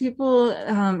 these people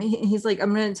he's like,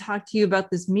 I'm going to talk to you about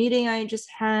this meeting I just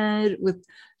had with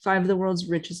 5 of the world's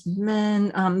richest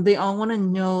men. They all want to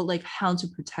know like how to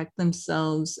protect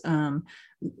themselves in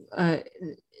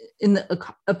the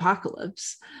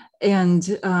apocalypse. And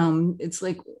it's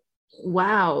like,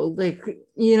 wow, like,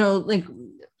 you know, like,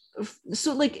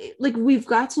 so like we've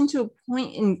gotten to a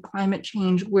point in climate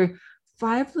change where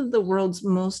 5 of the world's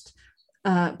most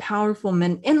powerful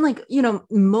men. And like, you know,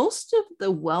 most of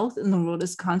the wealth in the world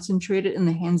is concentrated in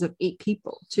the hands of 8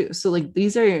 people too. So like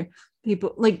these are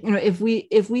people, like, you know, if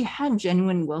we had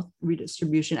genuine wealth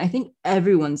redistribution, I think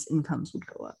everyone's incomes would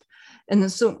go up. And then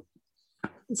so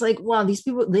it's like, wow, these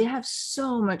people, they have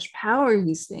so much power,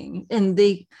 these things, and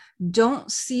they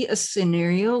don't see a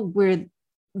scenario where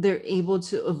they're able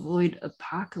to avoid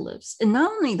apocalypse. And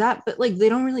not only that, but like they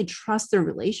don't really trust their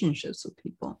relationships with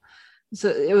people. So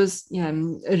it was, yeah,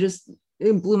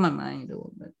 it blew my mind a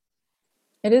little bit.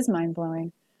 It is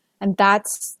mind-blowing. And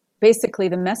that's basically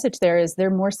the message there is they're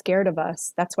more scared of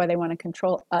us. That's why they want to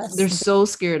control us. They're so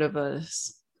scared of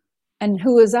us. And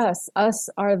who is us? Us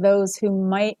are those who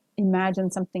might imagine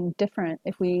something different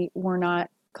if we were not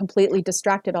completely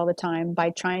distracted all the time by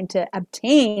trying to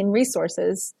obtain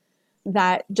resources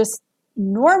that just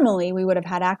normally we would have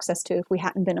had access to if we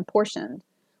hadn't been apportioned,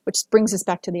 which brings us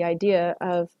back to the idea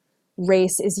of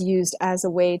race is used as a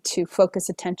way to focus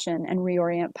attention and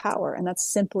reorient power. And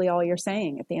that's simply all you're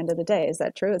saying at the end of the day. Is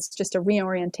that true? It's just a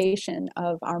reorientation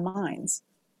of our minds.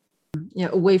 Yeah,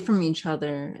 away from each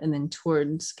other and then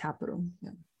towards capital.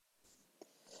 Yeah.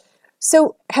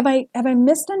 So have I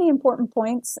missed any important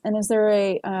points? And is there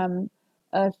a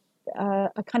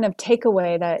kind of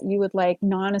takeaway that you would like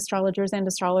non-astrologers and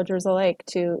astrologers alike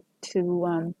to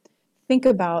think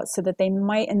about, so that they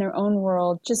might in their own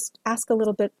world just ask a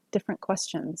little bit different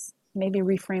questions, maybe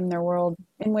reframe their world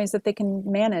in ways that they can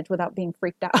manage without being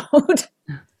freaked out?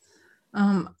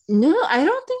 No, I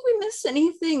don't think we missed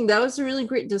anything. That was a really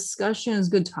great discussion. It was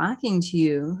good talking to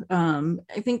you. I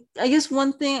guess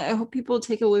one thing I hope people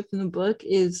take away from the book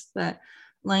is that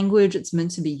language, it's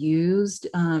meant to be used.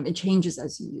 It changes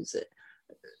as you use it.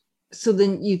 So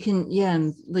then you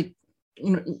can, like,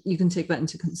 you know, you can take that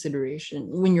into consideration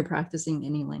when you're practicing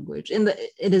any language. And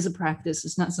it is a practice.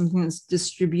 It's not something that's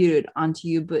distributed onto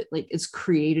you, but like it's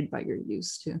created by your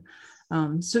use too.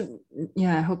 So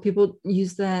yeah, I hope people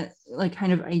use that like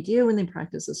kind of idea when they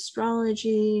practice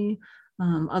astrology,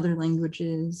 other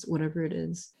languages, whatever it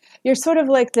is. You're sort of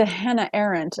like the Hannah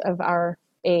Arendt of our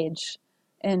age,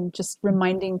 and just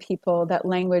reminding people that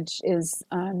language is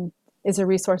a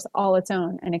resource all its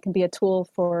own, and it can be a tool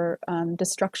for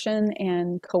destruction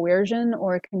and coercion,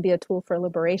 or it can be a tool for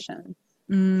liberation.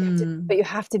 But you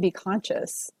have to be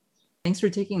conscious. Thanks for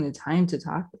taking the time to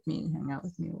talk with me and hang out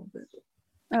with me a little bit.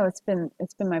 Oh, it's been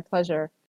my pleasure.